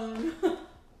young.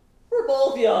 We're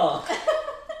both young.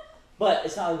 But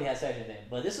it's not like we had sex or anything.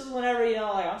 But this is whenever,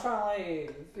 like, I'm trying to,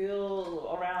 like,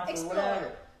 feel around for Explore.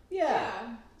 whatever.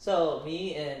 Yeah. So,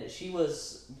 me and she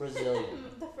was Brazilian.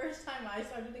 The first time I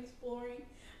started exploring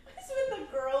was with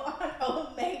a girl on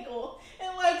Omegle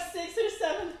in like 6th or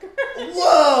 7th grade.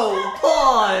 Whoa!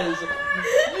 Pause!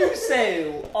 You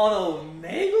say on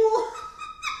Omegle?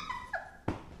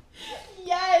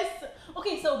 Yes.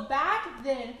 Okay, so back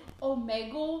then,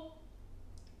 Omegle,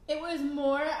 it was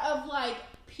more of like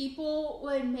people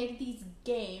would make these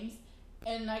games,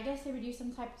 and I guess they would use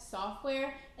some type of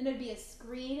software, and there'd be a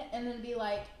screen, and there'd be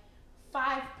like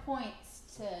 5 points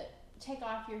to take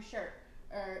off your shirt,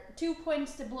 or 2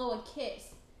 points to blow a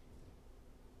kiss.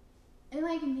 And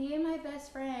like me and my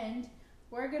best friend,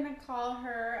 we're gonna call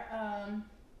her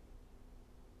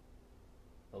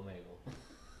Omegle.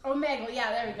 Omegle,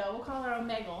 yeah, there we go. We'll call her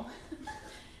Omegle.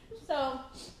 So,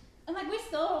 and like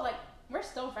we're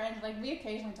still friends. Like we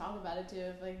occasionally talk about it too.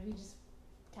 If like we just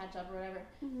catch up or whatever.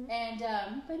 Mm-hmm. And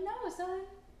but no, so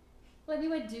like we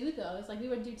would do those. Like we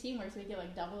would do teamwork, so we get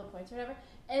like double the points or whatever.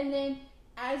 And then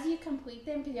as you complete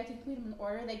them, because you have to complete them in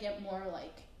order, they get more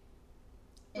like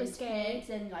risque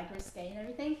and like risque and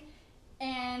everything.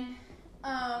 And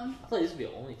I thought this would be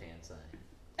an OnlyFans thing.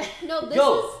 No,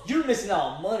 this you're missing out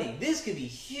on money. This could be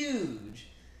huge.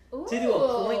 ooh. To do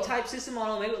a point type system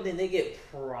on Omegle, then they get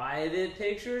private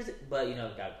pictures, but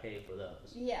gotta pay for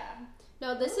those. Yeah.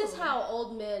 No, this is how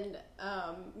old men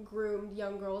groomed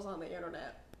young girls on the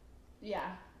internet.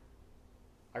 Yeah.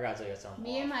 I gotta tell you something.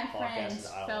 Me and my friends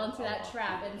fell into that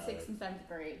trap in 6th and 7th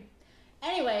grade.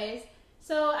 Anyways,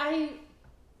 so I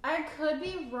could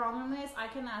be wrong on this. I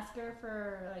can ask her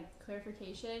for like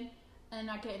clarification, and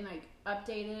I can like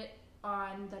update it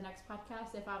on the next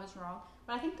podcast if I was wrong.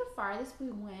 But I think the farthest we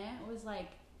went was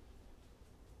like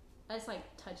us like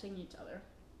touching each other.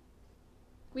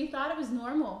 We thought it was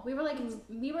normal. We were like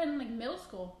we were in like middle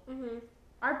school. Mm-hmm.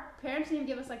 Our parents didn't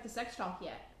even give us like the sex talk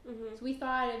yet. Mm-hmm. So we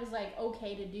thought it was like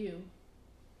okay to do.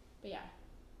 But yeah.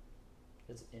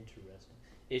 That's interesting.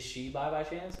 Is she by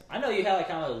chance? I know you had like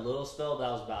kind of a little spell, but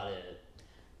that was about it.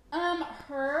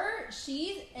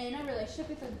 She's in a relationship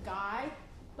with a guy,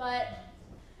 but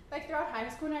like throughout high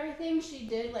school and everything, she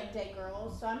did like date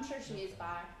girls, so I'm sure she is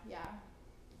bi. Yeah.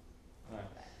 Alright.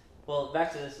 Well,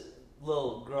 back to this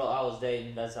little girl I was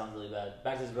dating. That sounds really bad.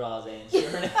 Back to this girl I was dating.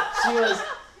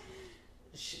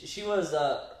 She was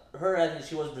her ethnic.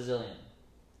 She was Brazilian,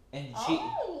 and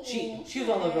she was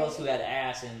one of the girls who had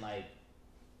ass and like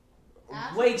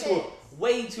Ass way and too tits.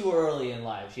 way too early in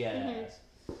life. She had ass.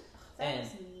 That And-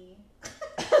 was me.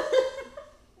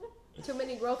 Too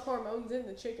many growth hormones in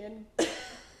the chicken.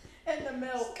 And the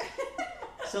milk.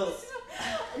 So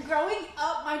Growing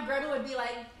up, my grandma would be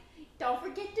like, "Don't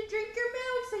forget to drink your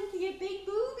milk so you can get big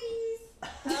boobies."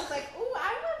 And I was like, "Ooh,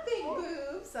 I want big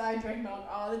boobs," so I drank milk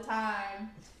all the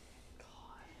time.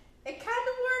 It kind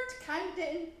of worked, kind of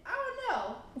didn't. I don't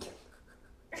know.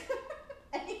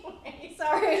 Anyway,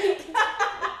 sorry.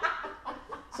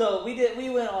 So we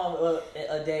went on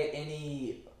a date.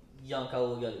 Any young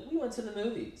couple would go. We went to the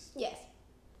movies, Yes.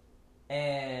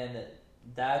 and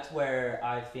that's where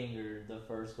I fingered the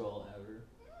first girl ever.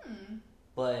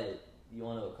 But you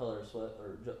want to know what color sweat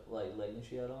or like leggings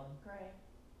she had on? Gray.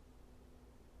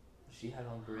 She had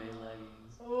on gray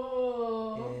leggings.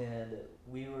 Oh. And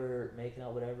we were making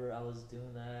out, whatever. I was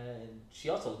doing that, and she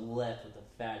also left with the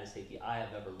fattest hickey I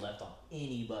have ever left on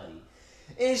anybody.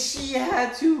 And she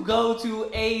had to go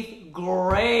to 8th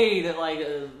grade. Like,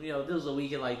 this was a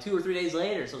weekend, like 2 or 3 days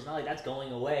later. So it's not like that's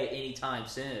going away anytime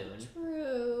soon.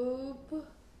 Troop.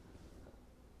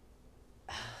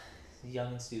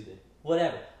 Young and stupid,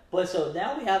 whatever. But so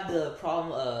now we have the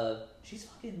problem of she's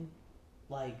fucking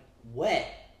like wet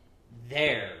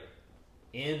there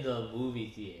in the movie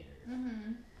theater.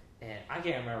 Mm-hmm. And I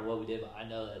can't remember what we did, but I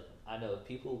know if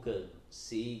people could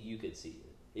see, you could see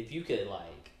it. If you could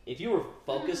if you were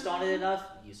focused on it enough,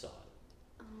 you saw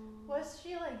it. Was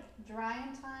she like dry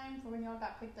in time for when y'all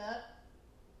got picked up?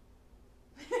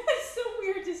 It's so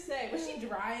weird to say. Was she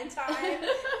dry in time?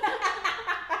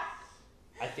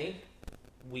 I think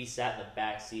we sat in the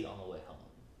back seat on the way home,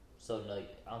 so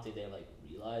I don't think they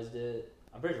realized it.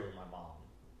 I'm pretty sure it was my mom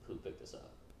who picked us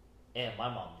up, and my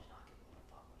mom did not give a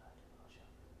fuck what I did when I was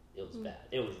younger. It was bad.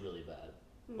 It was really bad.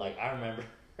 Like I remember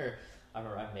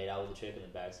I made out with a chick in the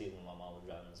back seat when my mom was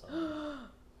driving us home.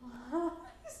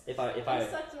 I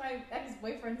sucked my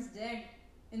ex-boyfriend's dick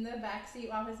in the backseat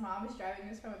while his mom was driving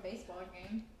us from a baseball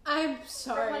game. I'm From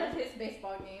sorry. one of his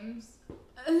baseball games.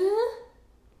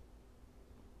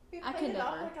 We I played could it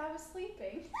off never. like I was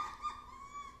sleeping.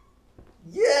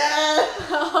 Yeah,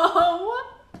 Oh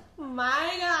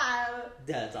my god.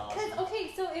 that's awesome.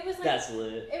 Okay, so it was like That's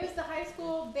lit. it was the high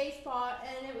school baseball,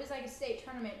 and it was like a state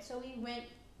tournament. So we went.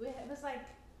 It was like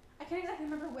I can't exactly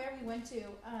remember where we went to,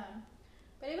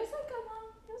 but it was like a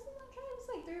long. It was a long drive. It was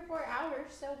like 3 or 4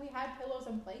 hours. So we had pillows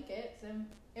and blankets, and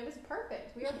it was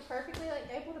perfect. We were perfectly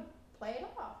able to play it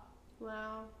off.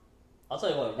 Wow. I'll tell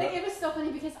you what. Like it was so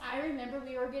funny because I remember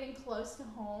we were getting close to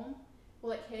home, well,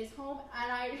 like his home,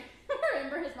 and I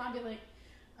remember his mom being like,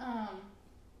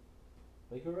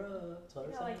 wake her up. Tell her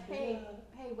like, something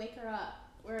hey, wake her up.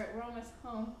 We're almost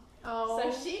home. Oh.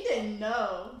 So she didn't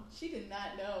know. She did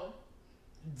not know.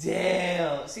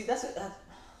 Damn. See, that's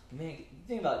man. You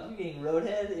think about you getting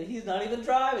roadhead, and he's not even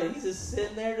driving. He's just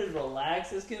sitting there, just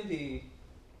relaxed as can be.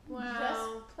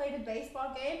 Wow. Just played a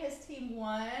baseball game. His team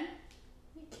won.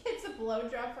 He gets a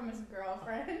blowjob from his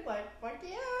girlfriend. Like, fuck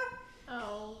yeah.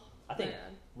 Oh. I think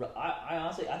I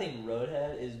honestly think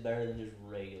Roadhead is better than just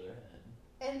regular head.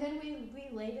 And then we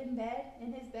laid in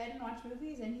his bed and watched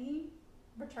movies, and he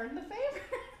returned the favor.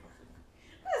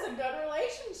 That's a good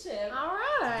relationship. All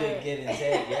right. Good give and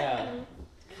take, yeah.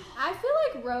 I feel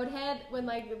like Roadhead, when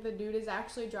like the dude is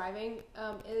actually driving,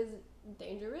 is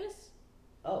dangerous.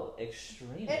 Oh,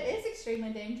 extremely. It is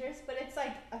extremely dangerous, but it's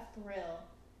like a thrill.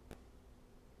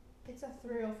 It's a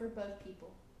thrill for both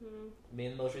people. Me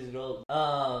and the most recent girl,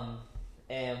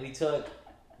 and we took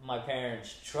my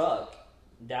parents' truck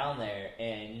down there,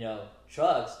 and you know,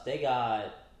 trucks, they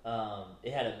got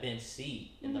it had a bench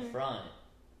seat in the front.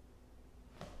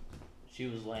 She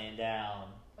was laying down,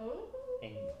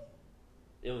 and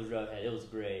it was Roadhead. It was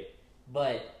great,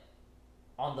 but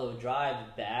on the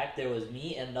drive back, there was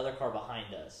me and another car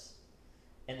behind us,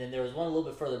 and then there was one a little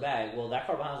bit further back. Well, that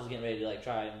car behind us was getting ready to like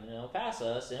try and pass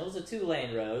us, and it was a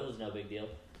 2-lane road. It was no big deal.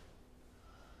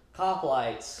 Cop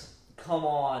lights come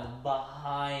on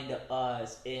behind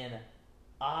us, and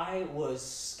I was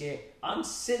scared. I'm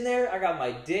sitting there, I got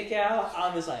my dick out,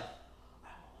 I'm just like, I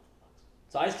don't know what the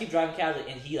fuck's. So I just keep driving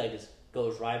casually, and he like just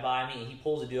goes right by me, and he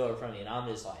pulls the dude over in front of me, and I'm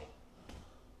just like,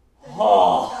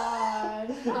 oh.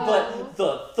 But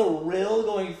the thrill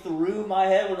going through my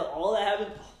head when all that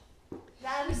happened.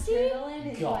 That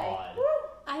adrenaline is God. like,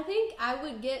 I think I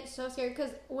would get so scared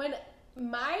because when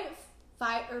my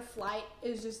fight or flight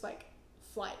is just like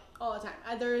flight all the time.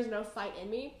 There is no fight in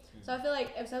me. So I feel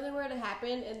like if something were to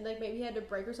happen and like maybe he had to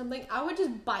break or something, I would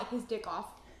just bite his dick off.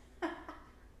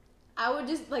 I would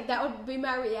just like that would be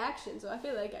my reaction. So I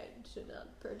feel like I should not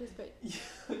participate.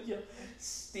 Yeah.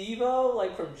 Steve-O,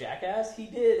 like from Jackass, he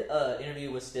did an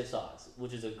interview with Stiff Socks,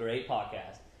 which is a great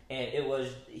podcast. And he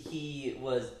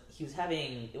was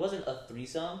having, it wasn't a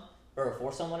threesome or a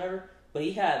foursome, whatever, but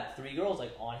he had 3 girls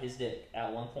like on his dick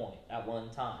at one point, at one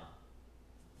time.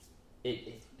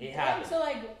 It happened. So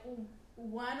like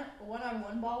one on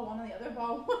one ball, one on the other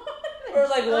ball. Or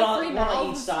like Like one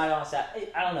on each side on side.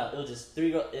 I don't know. It was just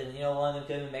 3 girls, and one of them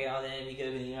could have been making out with him. He could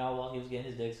have been, while he was getting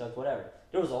his dick sucked, whatever.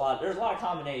 There's a lot of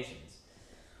combinations.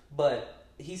 But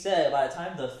he said by the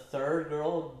time the 3rd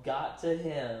girl got to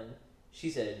him, she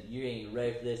said, "You ain't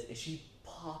ready for this," and she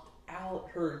popped out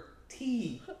her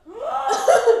teeth.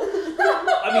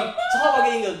 I mean, talk about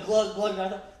getting a glug.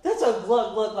 That's a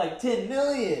glug like 10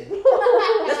 million.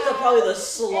 That's probably the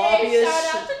sloppiest. Hey,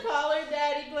 shout out to Caller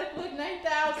Daddy Glug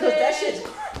 9000. Because that shit's.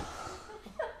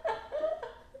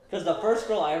 Because the first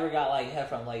girl I ever got like head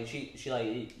from, like she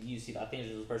like you see, I think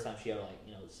it was the first time she ever like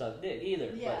sucked dick either.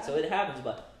 Yeah. But, so it happens,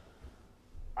 but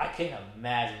I can't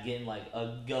imagine getting like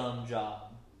a gum job.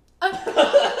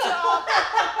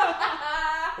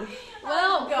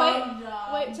 Well, Gum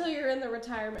job. wait till you're in the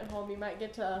retirement home. You might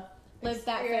get to live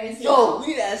that fantasy. Yo, we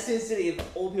need to ask Sin City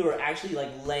if old people are actually like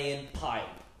laying pipe.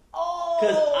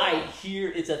 Because I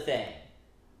hear it's a thing.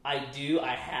 I do.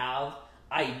 I have.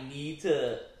 I need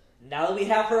to. Now that we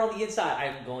have her on the inside,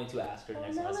 I'm going to ask her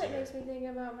next time I Now see that her. makes me think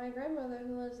about my grandmother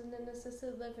who lives in an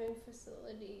assisted living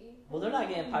facility. Well, they're not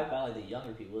getting piped by like the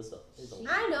younger people. It's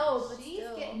I know, but She's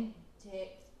still. getting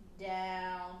dicked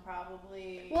down,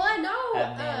 probably. Well, I know.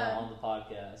 have Nana on the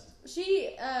podcast.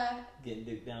 She, Getting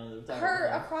dick down in the retirement her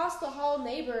home. across the hall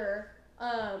neighbor,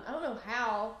 I don't know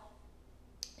how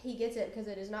he gets it because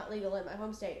it is not legal in my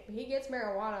home state, but he gets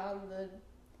marijuana on the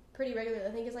pretty regularly.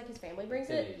 I think it's like his family brings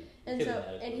it, and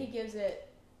he gives it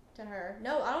to her.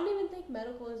 No, I don't even think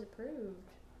medical is approved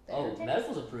there. Oh,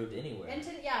 medical's approved anywhere. And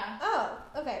yeah. Oh,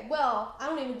 okay. Well, I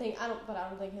don't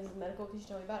think his is medical because she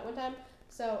told me about it one time.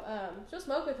 So, she'll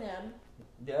smoke with him.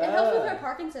 Yeah. It helps with her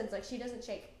Parkinson's. Like, she doesn't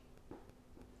shake.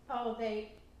 Oh,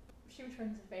 she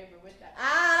returns the favor with that.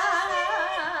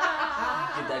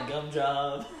 Get that gum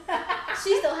job.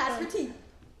 She still has her teeth.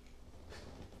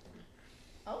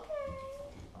 Okay.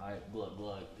 Alright,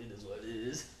 glug. It is what it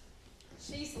is.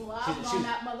 She slobbed on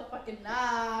that motherfucking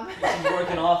knob. She's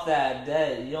working off that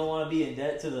debt. You don't want to be in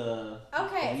debt to the.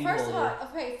 Okay, weed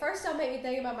first don't make me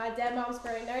think about my dead mom's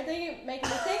brain. Everything making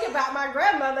me think about my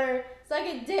grandmother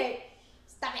sucking dick.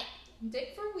 Stop it.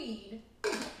 Dick for weed.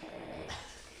 That's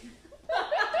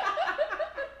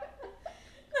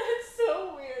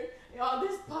so weird. Y'all,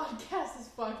 this podcast is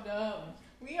fucked up.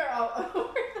 We are all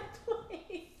over the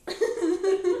place.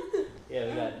 Yeah,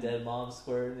 we got dead mom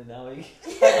squirting, and now we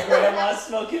got grandma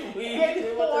smoking weed.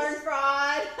 And porn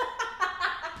fraud.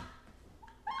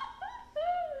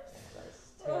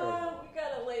 That's terrible. We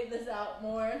gotta lay this out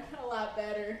more. A lot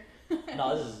better.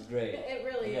 No, this is great. It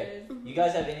really Okay. is. You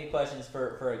guys have any questions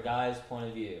for a guy's point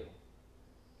of view?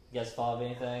 You guys follow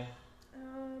anything? I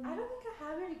don't think I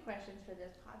have any questions for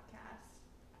this podcast.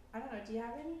 I don't know. Do you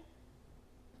have any?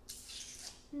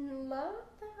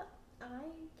 Not that I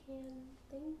can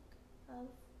think of.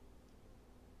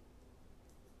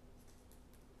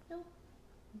 No.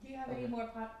 Do you have any more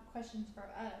questions for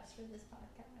us for this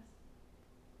podcast?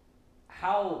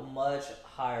 How much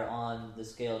higher on the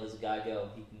scale does a guy go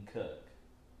he can cook?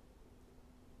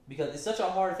 Because it's such a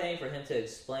hard thing for him to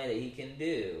explain that he can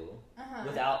do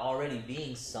without already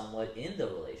being somewhat in the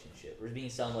relationship or being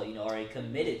somewhat, already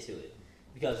committed to it.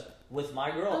 Because with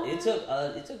my girl, it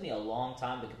took me a long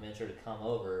time to convince her to come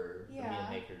over for me to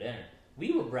make her dinner.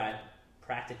 We were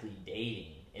practically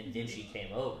dating, and then she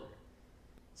came over.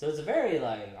 So it's a very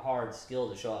hard skill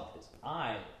to show up because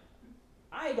I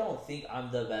don't think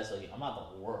I'm the best looking. I'm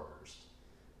not the worst,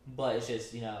 but it's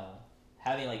just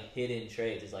having hidden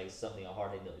traits is something a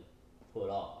hard thing to put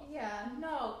off. Yeah,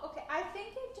 no, okay. I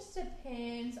think it just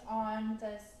depends on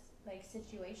the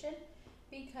situation,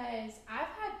 because I've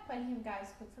had plenty of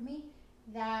guys cook for me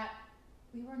that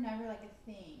we were never a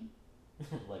thing.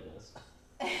 Like us.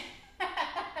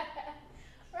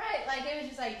 Right, it was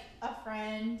just a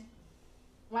friend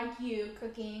like you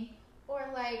cooking, or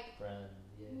friend.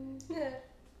 Yeah.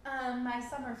 My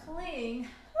summer fling,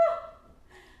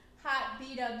 hot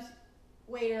beat-ups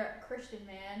waiter Christian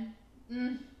man.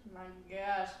 My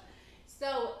gosh.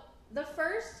 So the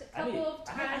first couple of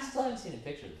times, I still haven't seen a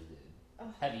picture of the dude.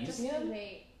 Have you seen him?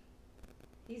 Wait.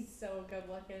 He's so good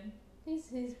looking. He's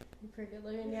pretty good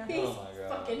looking, yeah. He's oh my God.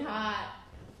 fucking hot.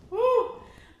 Woo!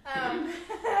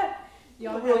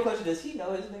 The real question: does he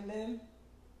know his nickname?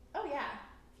 Oh yeah.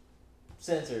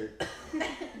 Censored.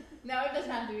 No, it doesn't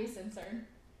have to be censored.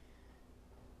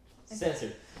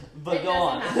 Censored. But go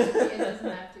on. It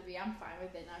doesn't have to be. I'm fine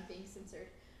with it not being censored.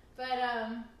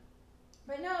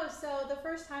 But no, so the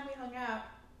first time we hung out,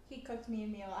 he cooked me a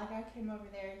meal. I came over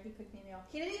there, he cooked me a meal.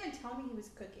 He didn't even tell me he was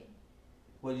cooking.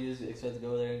 What, did you just expect to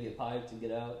go there and get piped and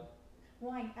get out?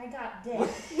 Well, I got dead.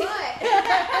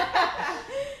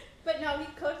 But no, he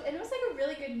cooked, and it was a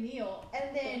really good meal.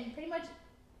 And then pretty much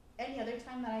any other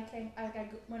time that I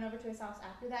went over to his house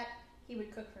after that, he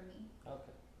would cook for me.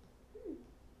 Okay.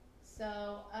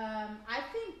 So, I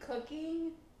think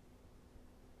cooking...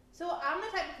 So, I'm the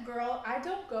type of girl, I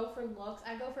don't go for looks.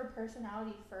 I go for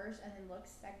personality first and then looks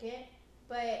second.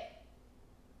 But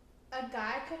a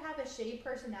guy could have a shitty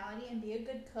personality and be a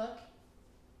good cook,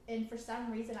 and for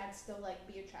some reason I'd still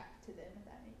be attracted to them, if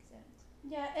that makes sense.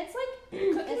 Yeah, it's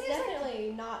Cooking it's is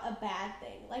definitely not a bad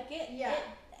thing. It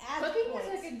adds Cooking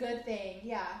points. is a good thing,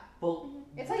 yeah. Well,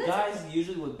 It's guys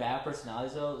usually with bad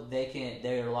personalities though,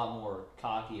 they're a lot more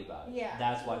cocky about it. Yeah.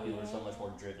 That's why people are so much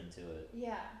more driven to it.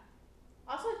 Yeah.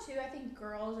 Also, too, I think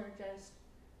girls are just,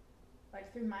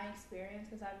 through my experience,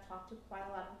 because I've talked to quite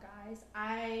a lot of guys,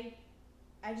 I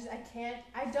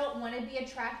don't want to be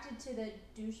attracted to the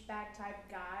douchebag type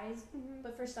guys,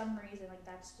 but for some reason,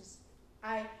 that's just,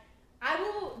 I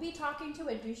will be talking to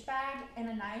a douchebag and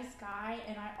a nice guy,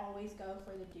 and I always go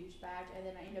for the douchebag, and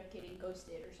then I end up getting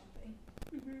ghosted or something.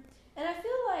 And I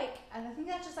feel and I think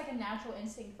that's just a natural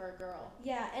instinct for a girl.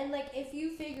 Yeah, and if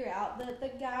you figure out that the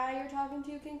guy you're talking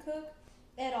to can cook,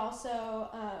 it also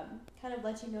kind of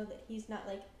lets you know that he's not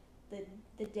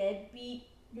the deadbeat.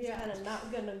 He's kind of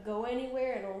not gonna go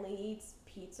anywhere and only eats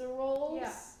pizza rolls.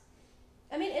 Yeah.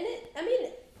 I mean,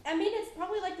 it's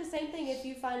probably the same thing if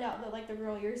you find out that the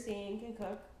girl you're seeing can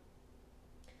cook.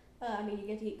 You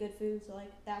get to eat good food, so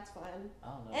that's fine. I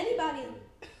don't know.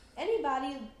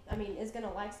 Anybody, is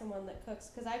gonna like someone that cooks.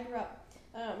 Because I grew up,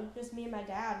 just me and my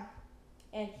dad,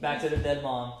 and Back to the dead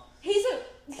mom. He's a.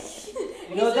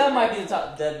 That might be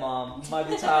the dead mom. Might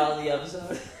be the title of the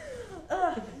episode.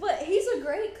 But he's a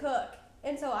great cook,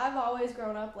 and so I've always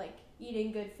grown up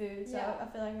eating good food. So Yeah. I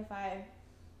feel if I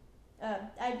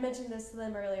mentioned this to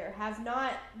them earlier, have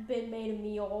not been made a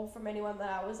meal from anyone that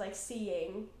I was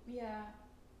seeing. Yeah.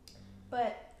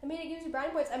 But it gives you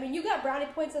brownie points. You got brownie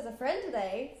points as a friend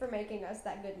today for making us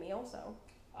that good meal. So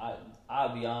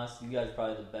I'll be honest, you guys are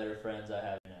probably the better friends I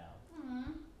have now.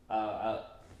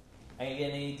 I ain't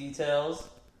getting any details.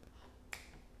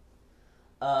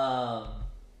 But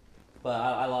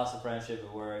I lost a friendship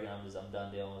at work, and I'm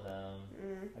done dealing with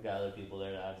him. I got other people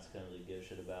there that I just couldn't really give a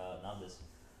shit about, and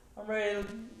I'm ready to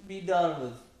be done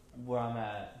with where I'm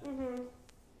at. Damn,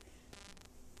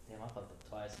 I fucked up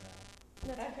twice now.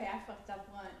 That's okay, I fucked up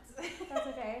once. That's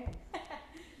okay.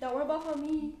 Don't worry about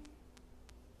me.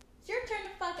 It's your turn to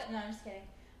fuck up. No, I'm just kidding.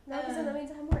 No, because that means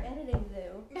I have more editing to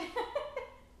do.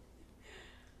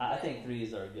 I think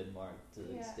 3s are a good mark to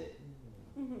extent.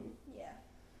 Yeah.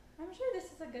 I'm sure this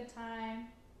is a good time.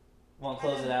 Want to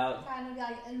close it out? Kind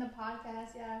of in the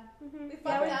podcast, yeah. We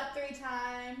fucked up 3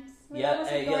 times. Yeah,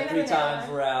 3 times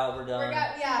we're out, we're done.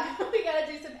 We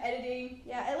gotta do some editing.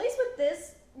 Yeah, at least with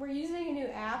this, we're using a new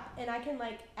app, and I can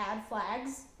like add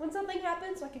flags when something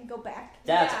happens, so I can go back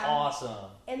That's Yeah.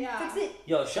 awesome. and fix it.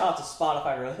 Yo, shout out to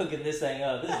Spotify for hooking this thing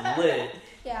up. This is lit.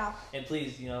 Yeah. And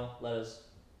please, let us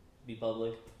be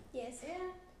public. Yes. Yeah.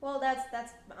 Well,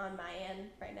 that's on my end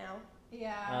right now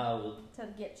Yeah. to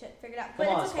get shit figured out. Come But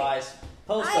on, it's okay. Spice.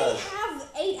 Post I us. have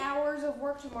 8 hours of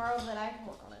work tomorrow that I can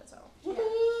work on it. So.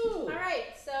 Woohoo! All right.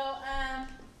 So,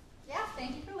 yeah.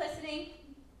 Thank you for listening.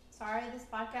 Sorry, this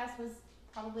podcast was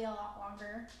probably a lot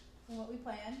longer than what we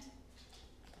planned.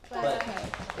 But- okay.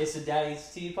 It's the Daddy's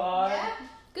Tea Pod. Yeah.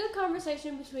 Good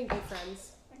conversation between good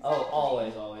friends. Oh,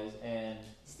 Exactly. always. And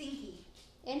Stinky.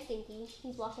 And Stinky.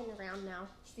 He's walking around now.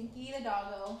 Stinky the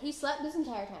doggo. He slept this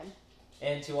entire time.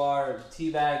 to our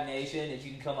Teabag Nation, if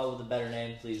you can come up with a better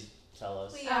name, please tell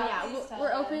us. Please. Yeah, tell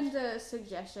we're us. open to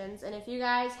suggestions, and if you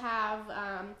guys have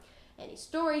any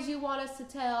stories you want us to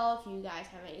tell, if you guys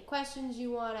have any questions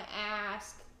you want to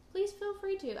ask, please feel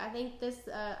free to. I think this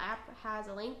app has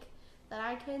a link that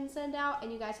I can send out,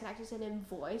 and you guys can actually send in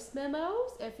voice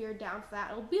memos if you're down for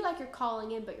that. It'll be like you're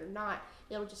calling in, but you're not.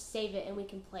 It'll just save it, and we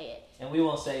can play it. And we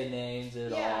won't say names at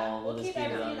Yeah, all. we'll just keep keep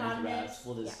it everything under anonymous. wraps.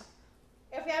 We'll just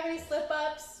If we have any slip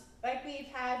ups, like we've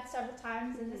had several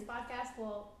times in this podcast,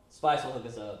 we'll. Spice will hook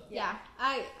us up. Yeah,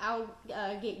 I'll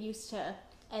get used to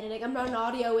editing. I'm not an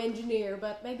audio engineer,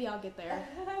 but maybe I'll get there.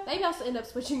 Maybe I'll end up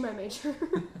switching my major.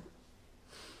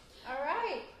 All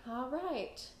right. All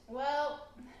right. Well,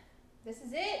 this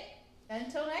is it.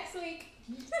 Until next week.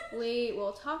 We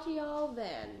will talk to y'all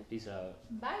then. Peace out.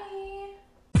 Bye.